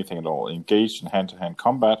 or anything at all. Engaged in hand-to-hand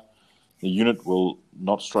combat, the unit will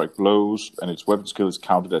not strike blows, and its weapon skill is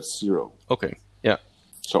counted at 0. Okay, yeah.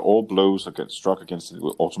 So all blows that get struck against it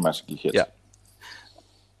will automatically hit. Yeah.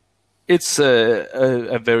 It's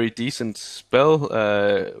a very decent spell.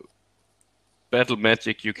 Battle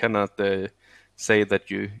Magic, you cannot say that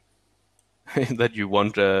you that you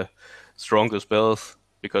want stronger spells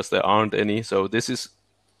because there aren't any. So this is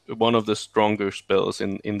one of the stronger spells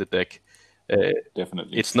in the deck.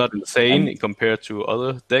 Definitely. It's not insane compared to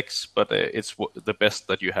other decks, but it's the best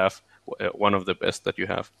that you have. One of the best that you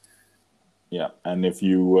have. Yeah, and if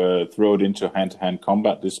you throw it into hand-to-hand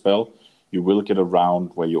combat, this spell, you will get a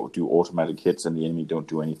round where you do automatic hits and the enemy don't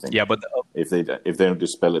do anything. Yeah, but if they don't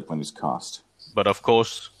dispel it when it's cast. But of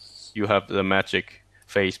course, you have the magic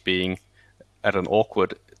phase being at an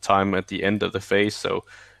awkward time at the end of the phase, so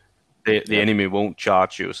the enemy won't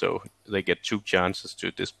charge you, so they get 2 chances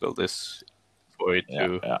to dispel this for it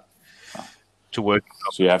to work.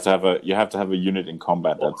 So you have to have a unit in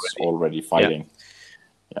combat that's already fighting.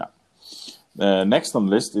 Yeah. Next on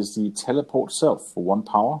the list is the Teleport Self for 1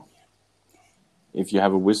 power. If you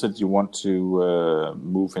have a wizard, you want to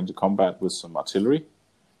move into combat with some artillery.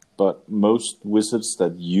 But most wizards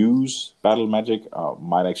that use battle magic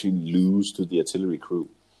might actually lose to the artillery crew.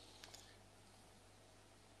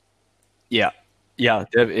 Yeah.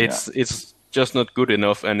 It's just not good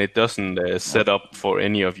enough, and it doesn't set up for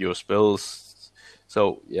any of your spells.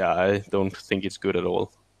 So yeah, I don't think it's good at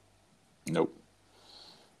all. Nope.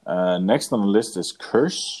 Next on the list is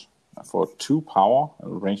Curse for 2 power,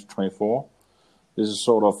 range 24. This is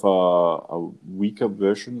sort of a weaker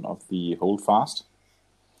version of the Hold Fast.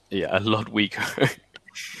 Yeah, a lot weaker.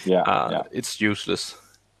 Yeah. It's useless.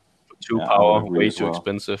 2 power, way too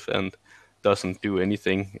expensive, and doesn't do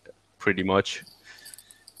anything, pretty much.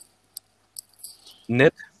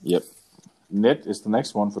 Net. Yep. Net is the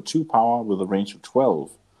next one for 2 power with a range of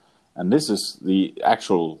 12. And this is the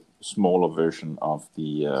actual smaller version of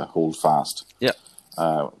the Hold Fast. Yeah.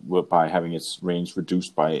 By having its range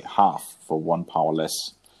reduced by half for 1 power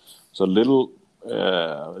less. So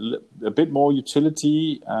a bit more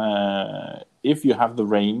utility if you have the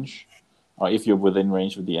range, or if you're within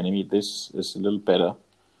range with the enemy. This is a little better.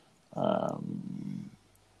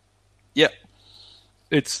 Yeah,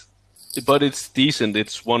 but it's decent.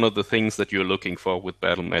 It's one of the things that you're looking for with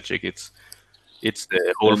Battle Magic. It's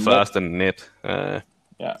the Hold Fast and Net. Yeah.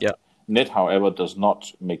 Net, however, does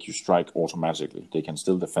not make you strike automatically. They can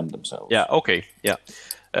still defend themselves. Yeah. Okay. Yeah.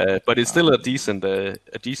 But it's still a decent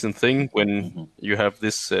thing when you have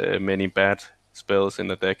this many bad spells in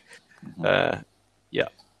the deck. Yeah.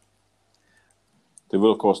 They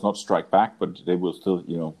will, of course, not strike back, but they will still,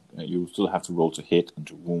 you still have to roll to hit and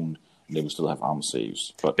to wound, and they will still have armor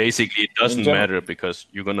saves. But basically, it doesn't matter because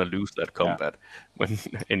you're gonna lose that combat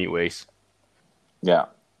anyways. Yeah.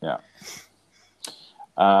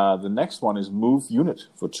 The next one is Move Unit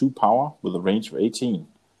for 2 power with a range of 18.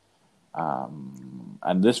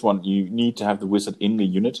 And this one, you need to have the wizard in the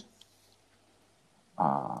unit.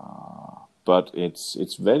 But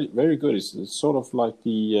it's very, very good. It's sort of like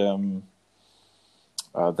the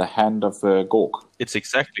Hand of Gork. It's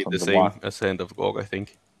exactly the same as Hand of Gork, I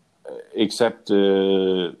think. Except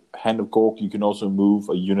Hand of Gork, you can also move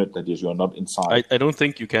a unit that you're not inside. I don't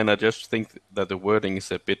think you can. I just think that the wording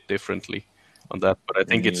is a bit differently on that. But I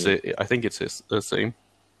think it's the same.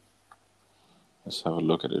 Let's have a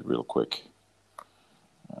look at it real quick.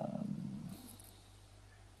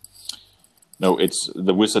 No, it's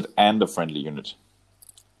the wizard and the friendly unit.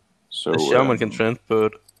 So the shaman can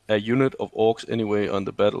transport a unit of orcs anyway on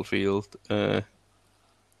the battlefield.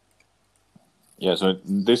 Yeah, so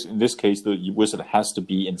in this case, the wizard has to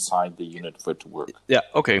be inside the unit for it to work. Yeah.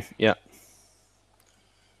 Okay. Yeah.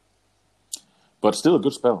 But still a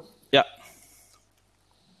good spell. Yeah.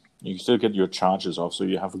 You can still get your charges off. So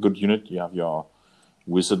you have a good unit. You have your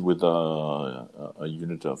wizard with a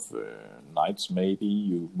unit of knights, maybe.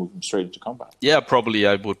 You move them straight into combat. Yeah, probably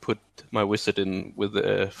I would put my wizard in with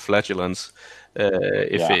flagellants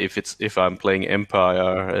if I'm playing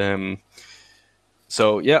Empire.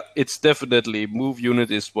 So yeah, it's definitely Move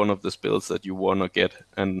Unit is one of the spells that you want to get,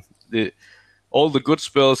 and all the good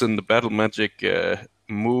spells in the Battle Magic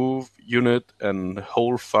Move Unit and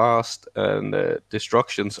Hold Fast and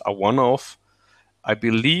Destructions are one-off. I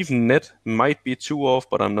believe Net might be 2-off,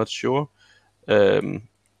 but I'm not sure.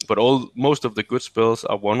 But most of the good spells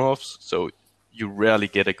are one-offs, so you rarely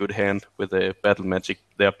get a good hand with a Battle Magic.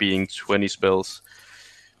 There being 20 spells.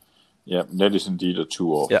 Yeah, Net is indeed a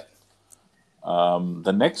 2-off. Yeah.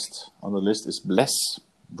 The next on the list is Bless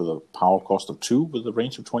with a power cost of 2 with a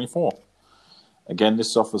range of 24. Again,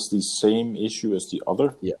 this suffers the same issue as the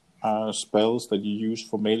other spells that you use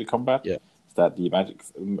for melee combat. Yeah. That the magic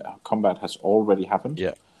combat has already happened.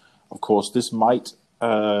 Yeah. Of course, this might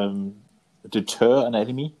deter an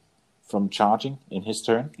enemy from charging in his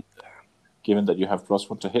turn, given that you have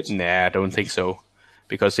 +1 to hit. Nah, I don't think so.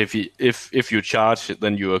 Because if you charge,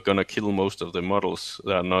 then you are gonna kill most of the models.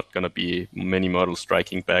 There are not gonna be many models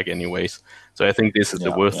striking back anyways. So I think this is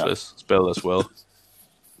a worthless spell as well.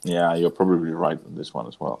 Yeah, you're probably right on this one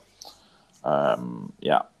as well. I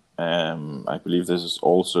believe this is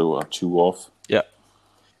also a 2-off. Yeah.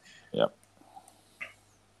 Yeah.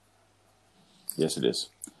 Yes, it is.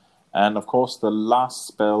 And of course, the last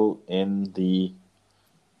spell in the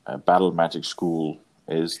Battle Magic School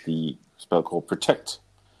is the spell called Protect.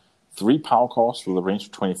 3 power cost with a range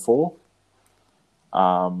of 24.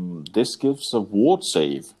 This gives a ward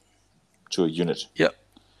save to a unit. Yeah.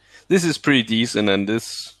 This is pretty decent, and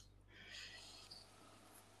this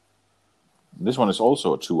one is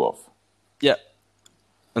also a 2-off. Yeah.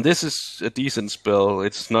 And this is a decent spell.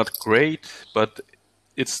 It's not great, but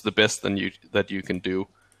it's the best that you can do.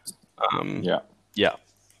 Yeah.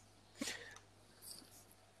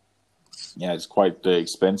 Yeah, it's quite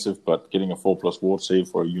expensive, but getting a 4+ ward save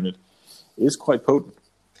for a unit is quite potent.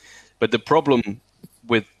 But the problem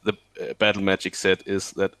with the Battle Magic set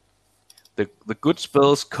is that the good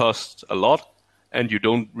spells cost a lot, and you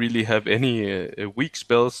don't really have any weak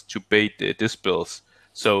spells to bait the dispels.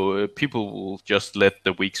 So people will just let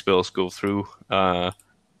the weak spells go through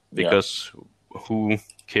because who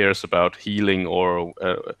cares about healing or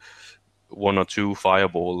 1 or 2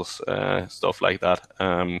 fireballs, stuff like that.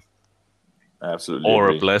 Absolutely. Or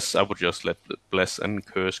a Bless. I would just let Bless and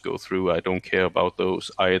Curse go through. I don't care about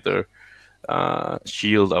those either.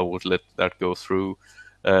 Shield, I would let that go through.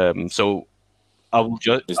 So I will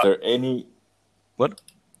just... Is there any... What?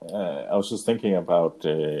 I was just thinking about,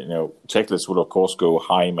 Teclis would of course go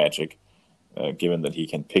high magic, given that he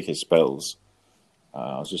can pick his spells.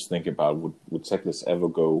 I was just thinking about would Teclis ever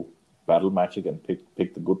go battle magic and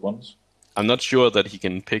pick the good ones? I'm not sure that he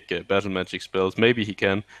can pick battle magic spells. Maybe he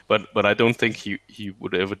can, but I don't think he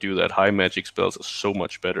would ever do that. High magic spells are so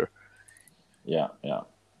much better. Yeah,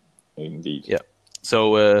 indeed. Yeah.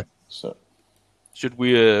 So So should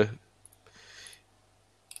we?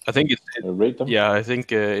 I think rate them. yeah. I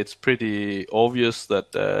think it's pretty obvious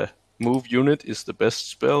that move unit is the best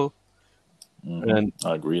spell, and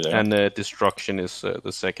I agree there. and destruction is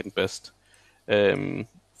the second best. And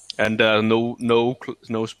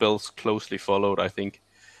no spells closely followed, I think.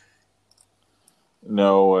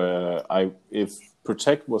 No, if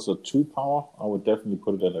protect was a 2 power, I would definitely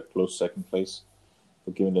put it at a close second place.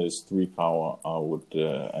 But given that it's 3 power, I would,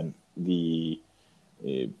 and the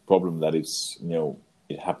problem that it's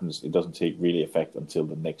it happens, it doesn't take really effect until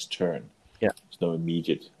the next turn. Yeah, there's no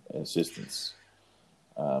immediate assistance.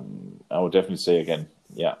 I would definitely say again,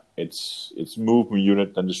 it's movement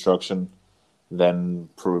unit, then destruction, then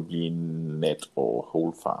probably net or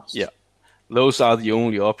hold fast. Yeah, those are the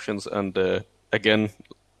only options. And again,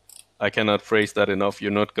 I cannot phrase that enough.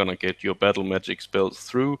 You're not gonna get your battle magic spells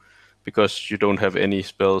through because you don't have any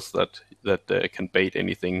spells that can bait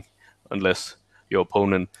anything unless your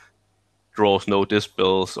opponent draws no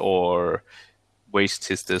dispels or wastes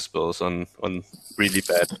his dispels on really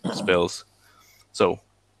bad spells. So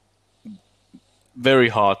very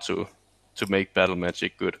hard to make battle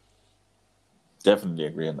magic good. Definitely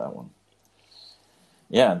agree on that one.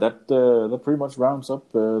 Yeah, that pretty much rounds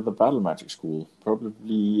up the battle magic school.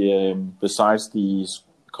 Probably besides the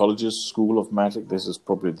college's school of magic, this is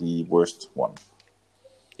probably the worst one.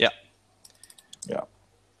 Yeah.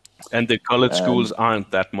 And the college schools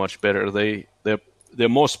aren't that much better. They're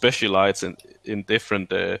more specialized in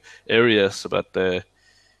different areas, but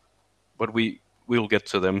we'll get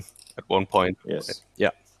to them at one point. Yes.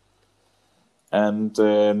 Yeah. And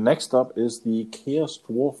next up is the Chaos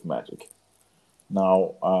Dwarf magic.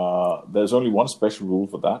 Now, there's only one special rule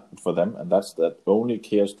for them, and that's that only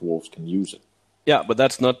Chaos Dwarfs can use it. Yeah, but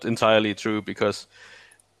that's not entirely true, because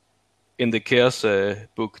in the Chaos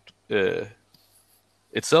book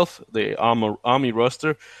itself, the army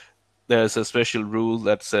roster, there's a special rule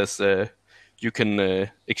that says you can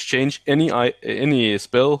exchange any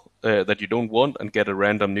spell that you don't want and get a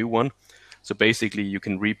random new one. So basically, you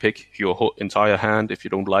can repick your whole entire hand if you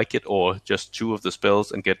don't like it, or just 2 of the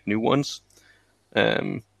spells and get new ones.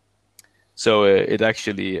 So it's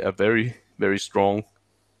actually a very, very strong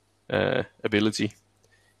ability,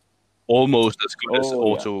 almost as good as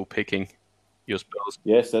auto picking your spells.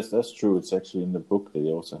 Yes, that's true. It's actually in the book they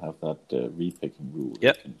also have that repicking rule.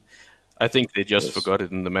 Yeah, I think they just forgot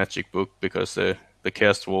it in the Magic book because the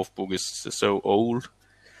Chaos Dwarf book is so old.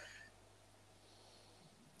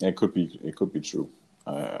 It could be true,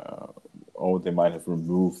 or they might have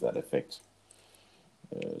removed that effect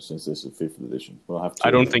since this is 5th edition. We'll have to.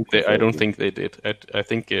 I don't think they did. I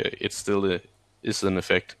think it still is an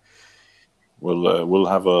effect. We'll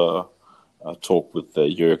have a talk with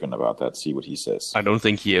Jürgen about that. See what he says. I don't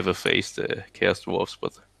think he ever faced Chaos Dwarfs,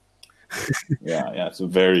 but yeah, it's a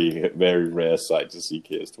very, very rare sight to see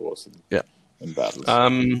Chaos Dwarfs in battles.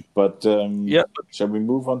 But shall we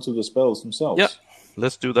move on to the spells themselves? Yeah,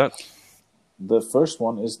 let's do that. The first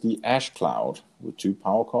one is the Ash Cloud with 2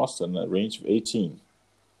 power costs and a range of 18.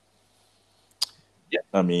 Yeah,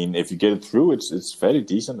 I mean, if you get it through, it's fairly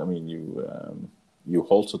decent. I mean, you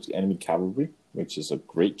halted the enemy cavalry, which is a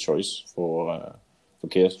great choice for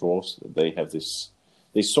Chaos Dwarfs. They have this.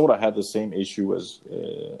 They sort of had the same issue as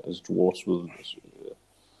dwarves with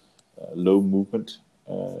low movement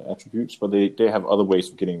attributes, but they have other ways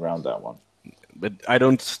of getting around that one. But I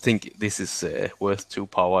don't think this is worth 2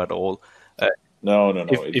 power at all. No.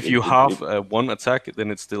 If you have 1 attack,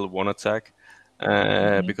 then it's still 1 attack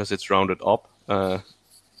because it's rounded up.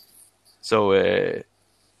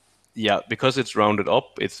 Because it's rounded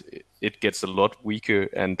up, it gets a lot weaker,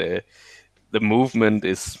 and the movement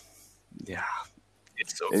is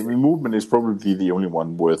it's so. Movement is probably the only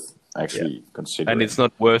one worth actually considering, and it's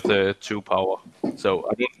not worth 2 power. So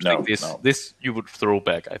I don't think this you would throw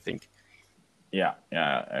back, I think. Yeah,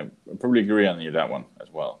 I probably agree on you that one as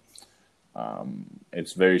well.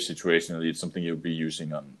 It's very situational. It's something you'll be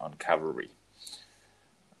using on cavalry.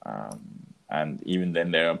 And even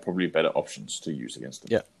then, there are probably better options to use against them.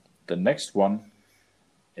 Yeah. The next one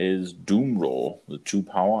is Doom Roar with 2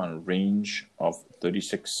 power and a range of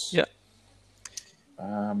 36. Yeah.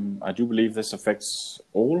 I do believe this affects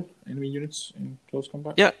all enemy units in close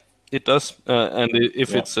combat. Yeah, it does. And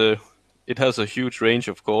if it has a huge range,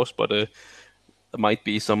 of course, but there might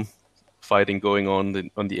be some fighting going on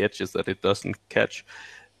the edges that it doesn't catch.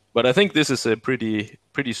 But I think this is a pretty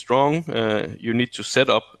strong. You need to set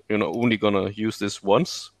up. You're not only gonna use this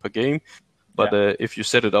once per game, but if you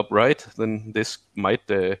set it up right, then this might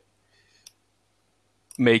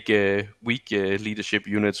make weak leadership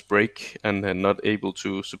units break and not able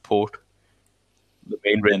to support the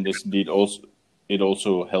main. And this indeed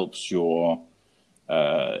also helps your.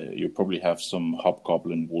 You probably have some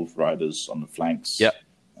hobgoblin wolf riders on the flanks. Yeah.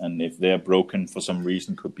 And if they're broken for some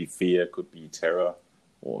reason, could be fear, could be terror,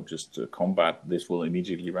 or just combat, this will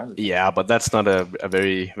immediately rally. Yeah, but that's not a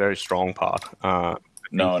very, very strong part.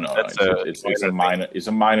 No, it's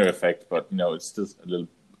a minor effect, but it's still a little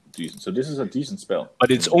decent. So this is a decent spell.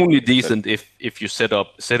 But it's only decent if you set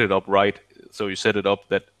it up right. So you set it up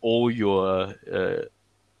that all your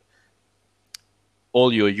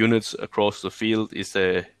units across the field is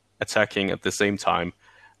attacking at the same time.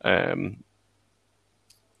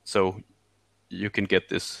 So you can get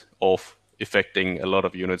this off, affecting a lot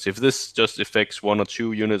of units. If this just affects 1 or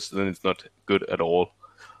 2 units, then it's not good at all.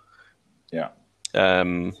 Yeah.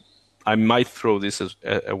 I might throw this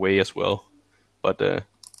away as well, but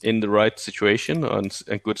in the right situation and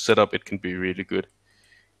a good setup, it can be really good.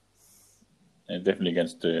 And definitely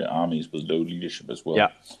against the armies with low leadership as well.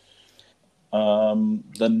 Yeah.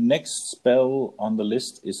 The next spell on the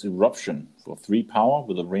list is Eruption for 3 power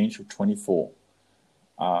with a range of 24.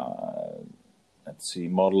 Let's see,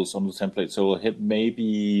 models on the template. So it'll hit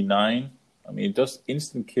maybe 9. I mean, it does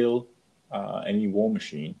instant kill any war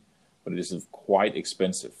machine, but it is quite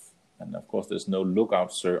expensive. And of course, there's no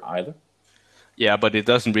lookout, sir, either. Yeah, but it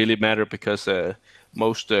doesn't really matter because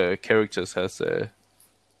most characters has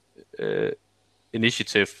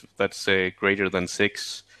initiative that's greater than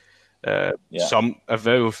 6. Some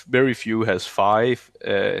very few has 5,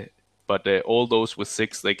 but all those with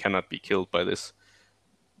 6, they cannot be killed by this.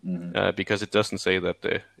 Because it doesn't say that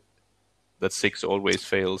that 6 always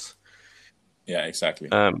fails. Yeah, exactly.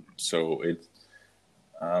 So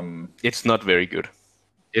it's not very good.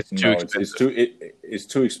 It's too expensive. It's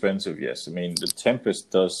too expensive. Yes, I mean the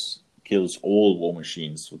Tempest kills all war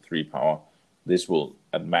machines with 3 power. This will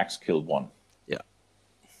at max kill 1. Yeah.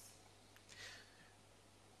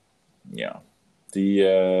 Yeah.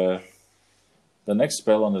 The next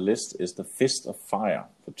spell on the list is the Fist of Fire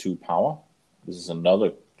for 2 power. This is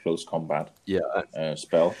another close combat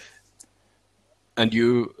spell. And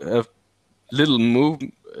you have little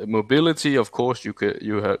mobility. Of course, you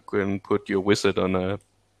can put your wizard on a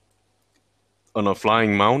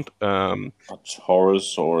flying mount. A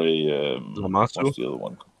Taurus or a Lamassu. What's the other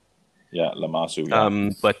one? Yeah, Lamassu. Yeah.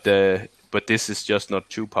 But this is just not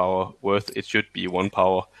 2 power worth. It should be 1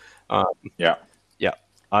 power. Yeah.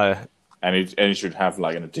 And it should have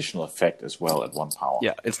like an additional effect as well at 1 power.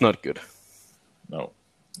 Yeah, it's not good. No,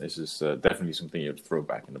 this is definitely something you'd throw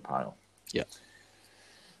back in the pile. Yeah.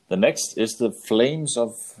 The next is the Flames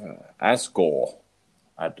of Asgore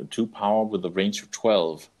at 2 power with a range of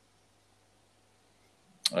 12.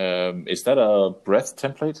 Is that a breath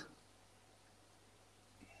template?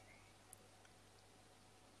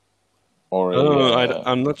 Or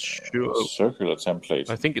I'm not sure. A circular template.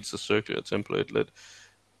 I think it's a circular template.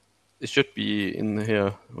 It should be in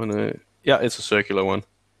here. Yeah, it's a circular one.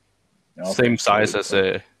 Okay, same size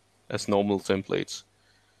as normal templates.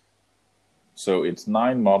 So it's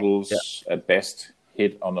 9 models at best,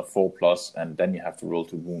 hit on a 4+, and then you have to roll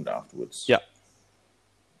to wound afterwards. Yeah.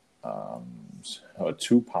 So a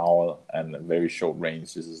 2 power and a very short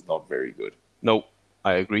range. This is not very good. No,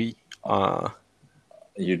 I agree.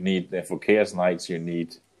 You'd need for Chaos Knights.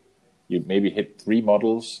 You'd maybe hit 3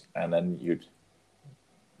 models, and then you'd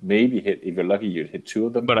maybe hit. If you're lucky, you'd hit 2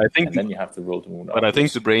 of them. But I think, and then you have to roll to wound. But afterwards. I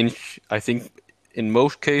think the range. I think in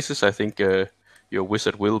most cases, I think your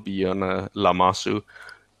wizard will be on a Lamassu.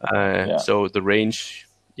 So the range,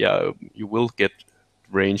 you will get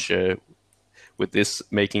range with this,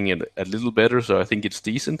 making it a little better. So I think it's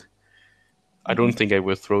decent. I don't think I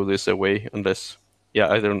would throw this away unless.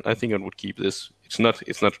 I think I would keep this. It's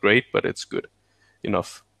not great, but it's good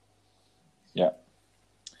enough. Yeah.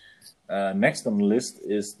 Next on the list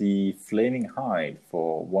is the Flaming Hide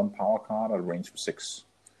for 1 power card at a range of 6.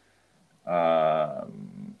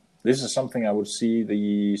 This is something I would see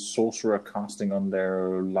the sorcerer casting on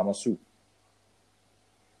their Lamassu.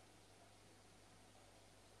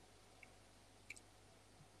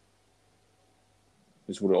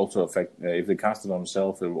 This would also affect, if they cast it on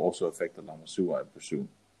themselves, it will also affect the Lamassu, I presume,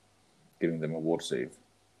 giving them a ward save.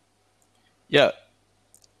 Yeah.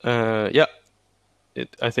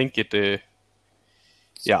 I think it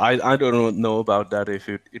Yeah, I don't know about that if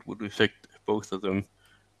it would affect both of them,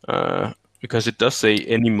 because it does say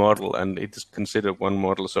any model and it is considered one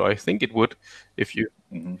model. So I think it would if you.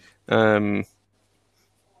 Um,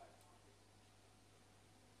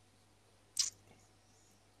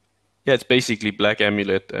 yeah, it's basically Black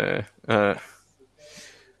Amulet.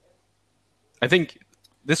 I think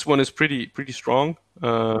this one is pretty strong.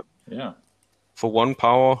 Yeah. For 1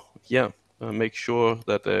 power, yeah. Make sure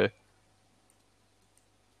that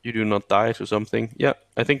you do not die to something. Yeah,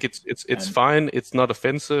 I think it's And fine. It's not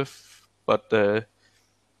offensive, but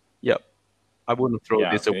yeah, I wouldn't throw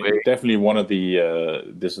yeah, this away. definitely one of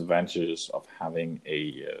the disadvantages of having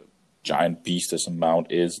a giant beast as a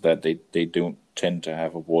mount is that they don't tend to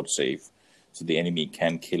have a ward save, so the enemy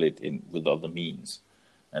can kill it in with other means,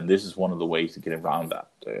 and this is one of the ways to get around that.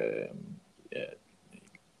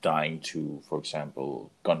 Dying to, for example,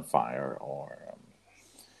 gunfire or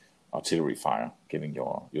artillery fire, giving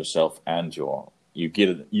yourself and your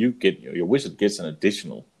wizard gets an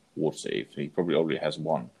additional ward save. So he probably already has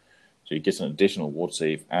one, so he gets an additional ward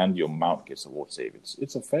save, and your mount gets a ward save.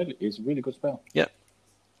 It's a really good spell. Yeah.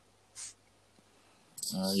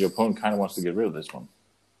 Your opponent kind of wants to get rid of this one.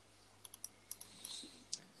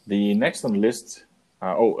 The next on the list,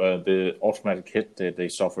 the automatic hit that they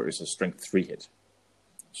suffer is a strength 3 hit,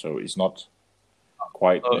 so it's not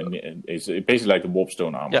quite. It's basically like the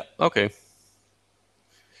Warpstone armor. Yeah. Okay.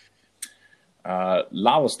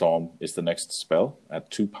 Lava Storm is the next spell at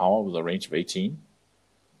 2 power with a range of 18.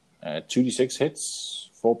 2d6 hits,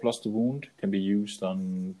 4+ to wound, can be used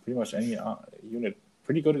on pretty much any unit.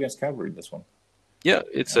 Pretty good against cavalry, this one. Yeah,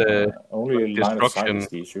 it's only line of sight is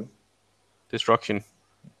the issue. Destruction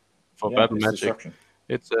for battle magic. Destruction.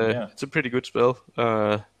 It's a pretty good spell.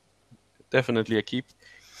 Definitely a keep.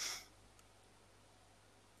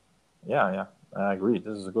 Yeah, I agree.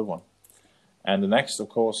 This is a good one. And the next, of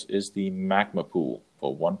course, is the Magma Pool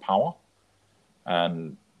for 1 power.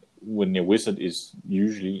 And when your wizard is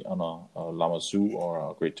usually on a Lamassu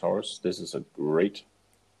or a Great Taurus, this is a great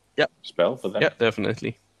spell for them. Yeah,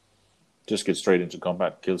 definitely. Just get straight into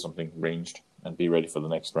combat, kill something ranged, and be ready for the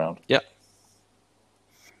next round. Yeah.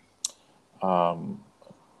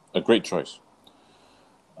 A great choice.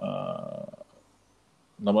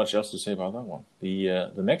 Not much else to say about that one.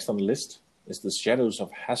 The next on the list is the Shadows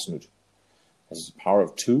of Hasnut. It has a power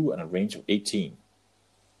of 2 and a range of 18.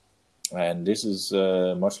 And this is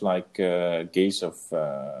much like Gaze of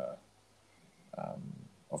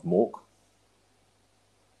Mork.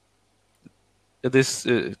 This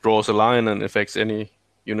draws a line and affects any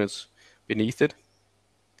units beneath it.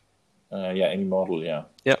 Any model, yeah.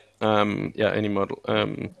 Yeah, any model.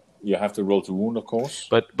 You have to roll to wound, of course.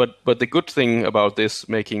 But the good thing about this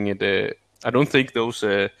making it, I don't think those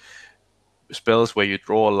spells where you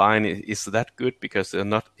draw a line is that good, because they're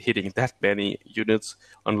not hitting that many units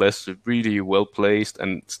unless really well placed,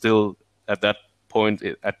 and still at that point,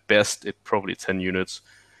 at best, it's probably 10 units.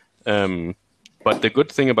 But the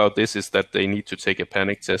good thing about this is that they need to take a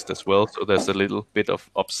panic test as well, so there's a little bit of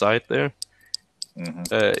upside there.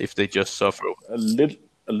 If they just suffer a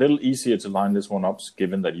little easier to line this one up,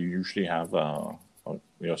 given that you usually have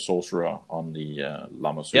your sorcerer on the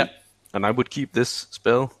Lamassu. Yeah, and I would keep this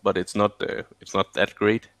spell, but it's not that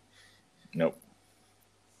great. Nope.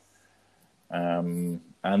 And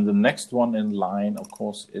the next one in line, of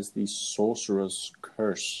course, is the Sorcerer's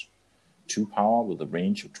Curse, 2 power with a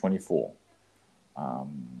range of 24.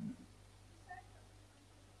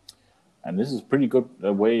 And this is a pretty good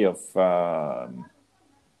way of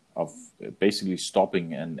basically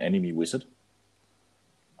stopping an enemy wizard.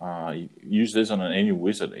 You use this on an enemy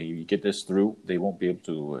wizard, and you get this through, they won't be able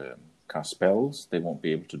to cast spells, they won't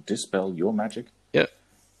be able to dispel your magic. Yeah.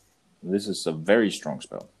 This is a very strong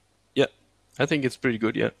spell. Yeah, I think it's pretty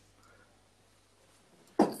good, yeah.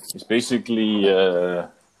 It's basically...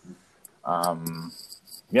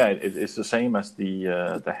 it's the same as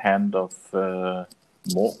the Hand of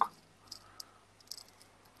Mork.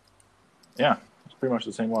 Yeah, it's pretty much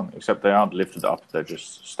the same one, except they aren't lifted up; they're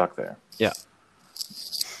just stuck there. Yeah.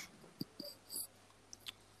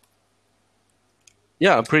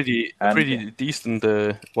 Yeah, pretty decent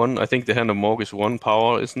one. I think the Hand of Mork is 1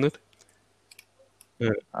 power, isn't it?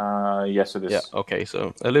 Yes, it is. Yeah. Okay,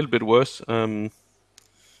 so a little bit worse.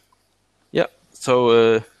 Yeah.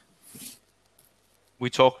 So.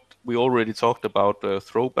 We already talked about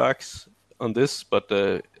throwbacks on this, but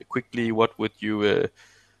quickly, what would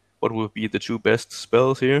be the 2 best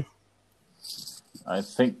spells here? I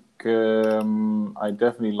think I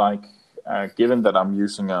definitely like, given that I'm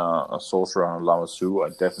using a sorcerer on Lamassu, I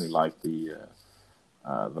definitely like the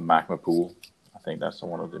Magma Pool. I think that's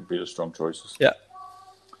one of the really strong choices. Yeah.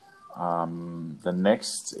 The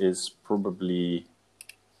next is probably...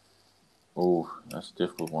 Oh, that's a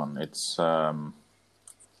difficult one. It's I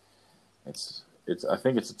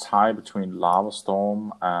think it's a tie between Lava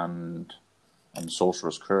Storm and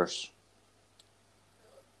Sorcerer's Curse.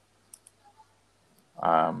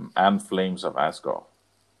 And Flames of Asgore.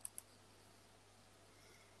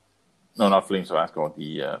 No, not Flames of Asgore,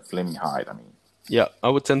 the Flaming Hide, I mean. Yeah, I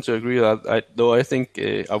would tend to agree with that. Though I think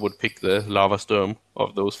I would pick the Lava Storm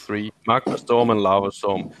of those three. Magma Storm and Lava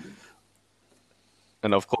Storm.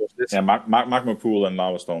 And of course this... Yeah, Magma Pool and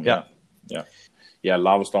Lava Storm, Yeah. Yeah,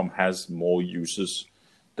 Lava Storm has more uses,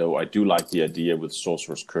 though I do like the idea with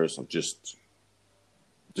Sorcerer's Curse of just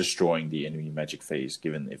destroying the enemy magic phase,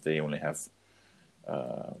 given if they only have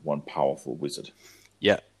one powerful wizard.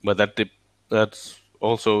 Yeah, but that's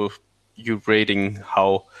also you rating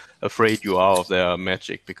how afraid you are of their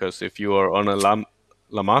magic, because if you are on a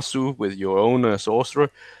Lamassu with your own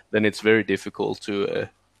sorcerer, then it's very difficult to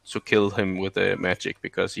kill him with magic,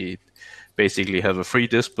 because he basically have a free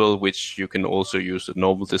dispel, which you can also use the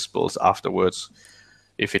normal dispels afterwards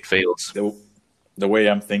if it fails. The way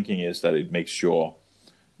I'm thinking is that it makes your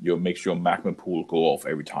Magma Pool go off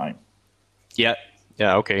every time. Yeah,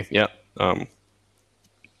 okay, yeah.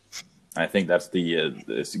 I think that's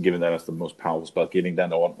given that as the most powerful spell, getting that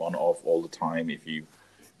one off all the time if you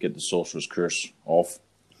get the Sorcerer's Curse off.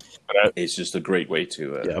 It's just a great way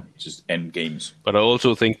to just end games. But I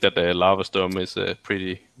also think that the Lava Storm is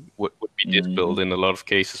would be dispelled in a lot of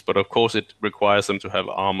cases, but of course it requires them to have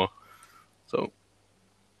armor. So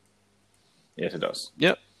yes, it does.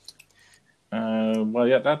 Yeah.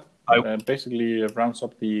 That basically rounds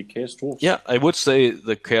up the Chaos Dwarfs. Yeah, I would say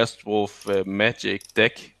the Chaos Dwarf magic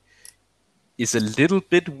deck is a little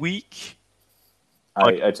bit weak.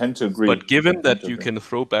 I tend to agree. But given that you can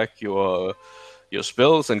throw back your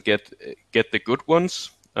spells and get the good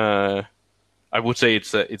ones, I would say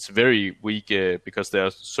it's very weak because there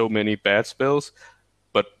are so many bad spells,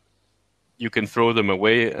 but you can throw them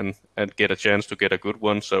away and get a chance to get a good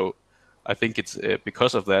one. So I think it's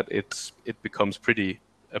because of that it becomes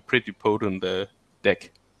a pretty potent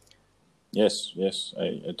deck. Yes,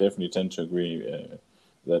 I definitely tend to agree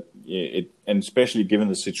that and especially given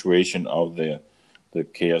the situation of the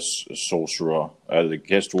Chaos Sorcerer, the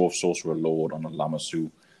Chaos Dwarf Sorcerer Lord on a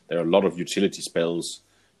Lamassu, there are a lot of utility spells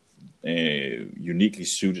uniquely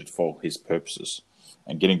suited for his purposes,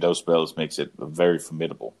 and getting those spells makes it a very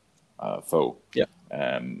formidable foe. Yeah.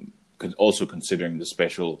 Also considering the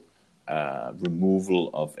special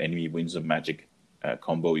removal of enemy Winds of Magic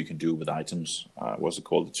combo you can do with items. What's it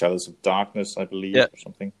called? The Chalice of Darkness, I believe, or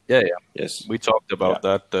something. Yeah. Yes. We talked about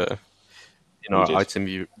that in our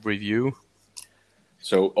item review.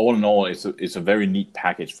 So all in all, it's a very neat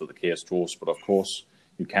package for the Chaos Dwarfs, but of course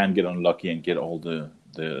you can get unlucky and get all the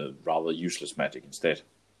rather useless magic instead.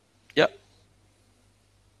 Yeah.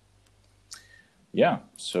 Yeah.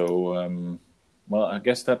 So I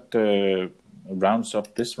guess that rounds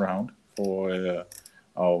up this round for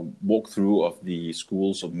our walkthrough of the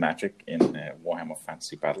schools of magic in Warhammer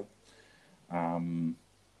Fantasy Battle. And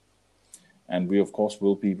we of course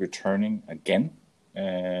will be returning again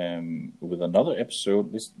with another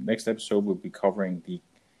episode. This next episode will be covering the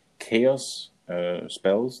Chaos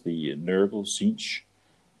spells, the Nurgle, Siege,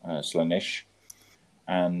 Slaanesh,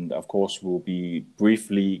 and of course we'll be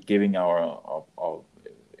briefly giving our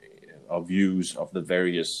views of the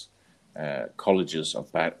various colleges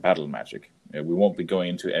of battle magic. We won't be going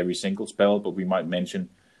into every single spell, but we might mention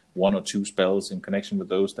one or two spells in connection with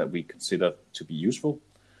those that we consider to be useful.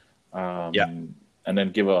 And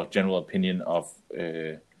then give a general opinion of.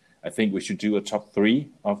 I think we should do a top 3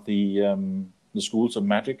 of the schools of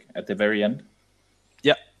magic at the very end.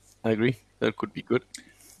 Yeah, I agree. That could be good.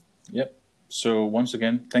 Yep. So once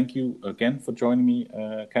again, thank you again for joining me,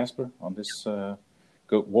 Casper, on this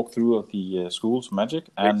walkthrough of the schools of magic,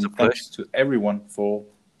 and thanks to everyone for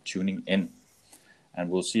tuning in. And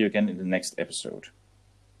we'll see you again in the next episode.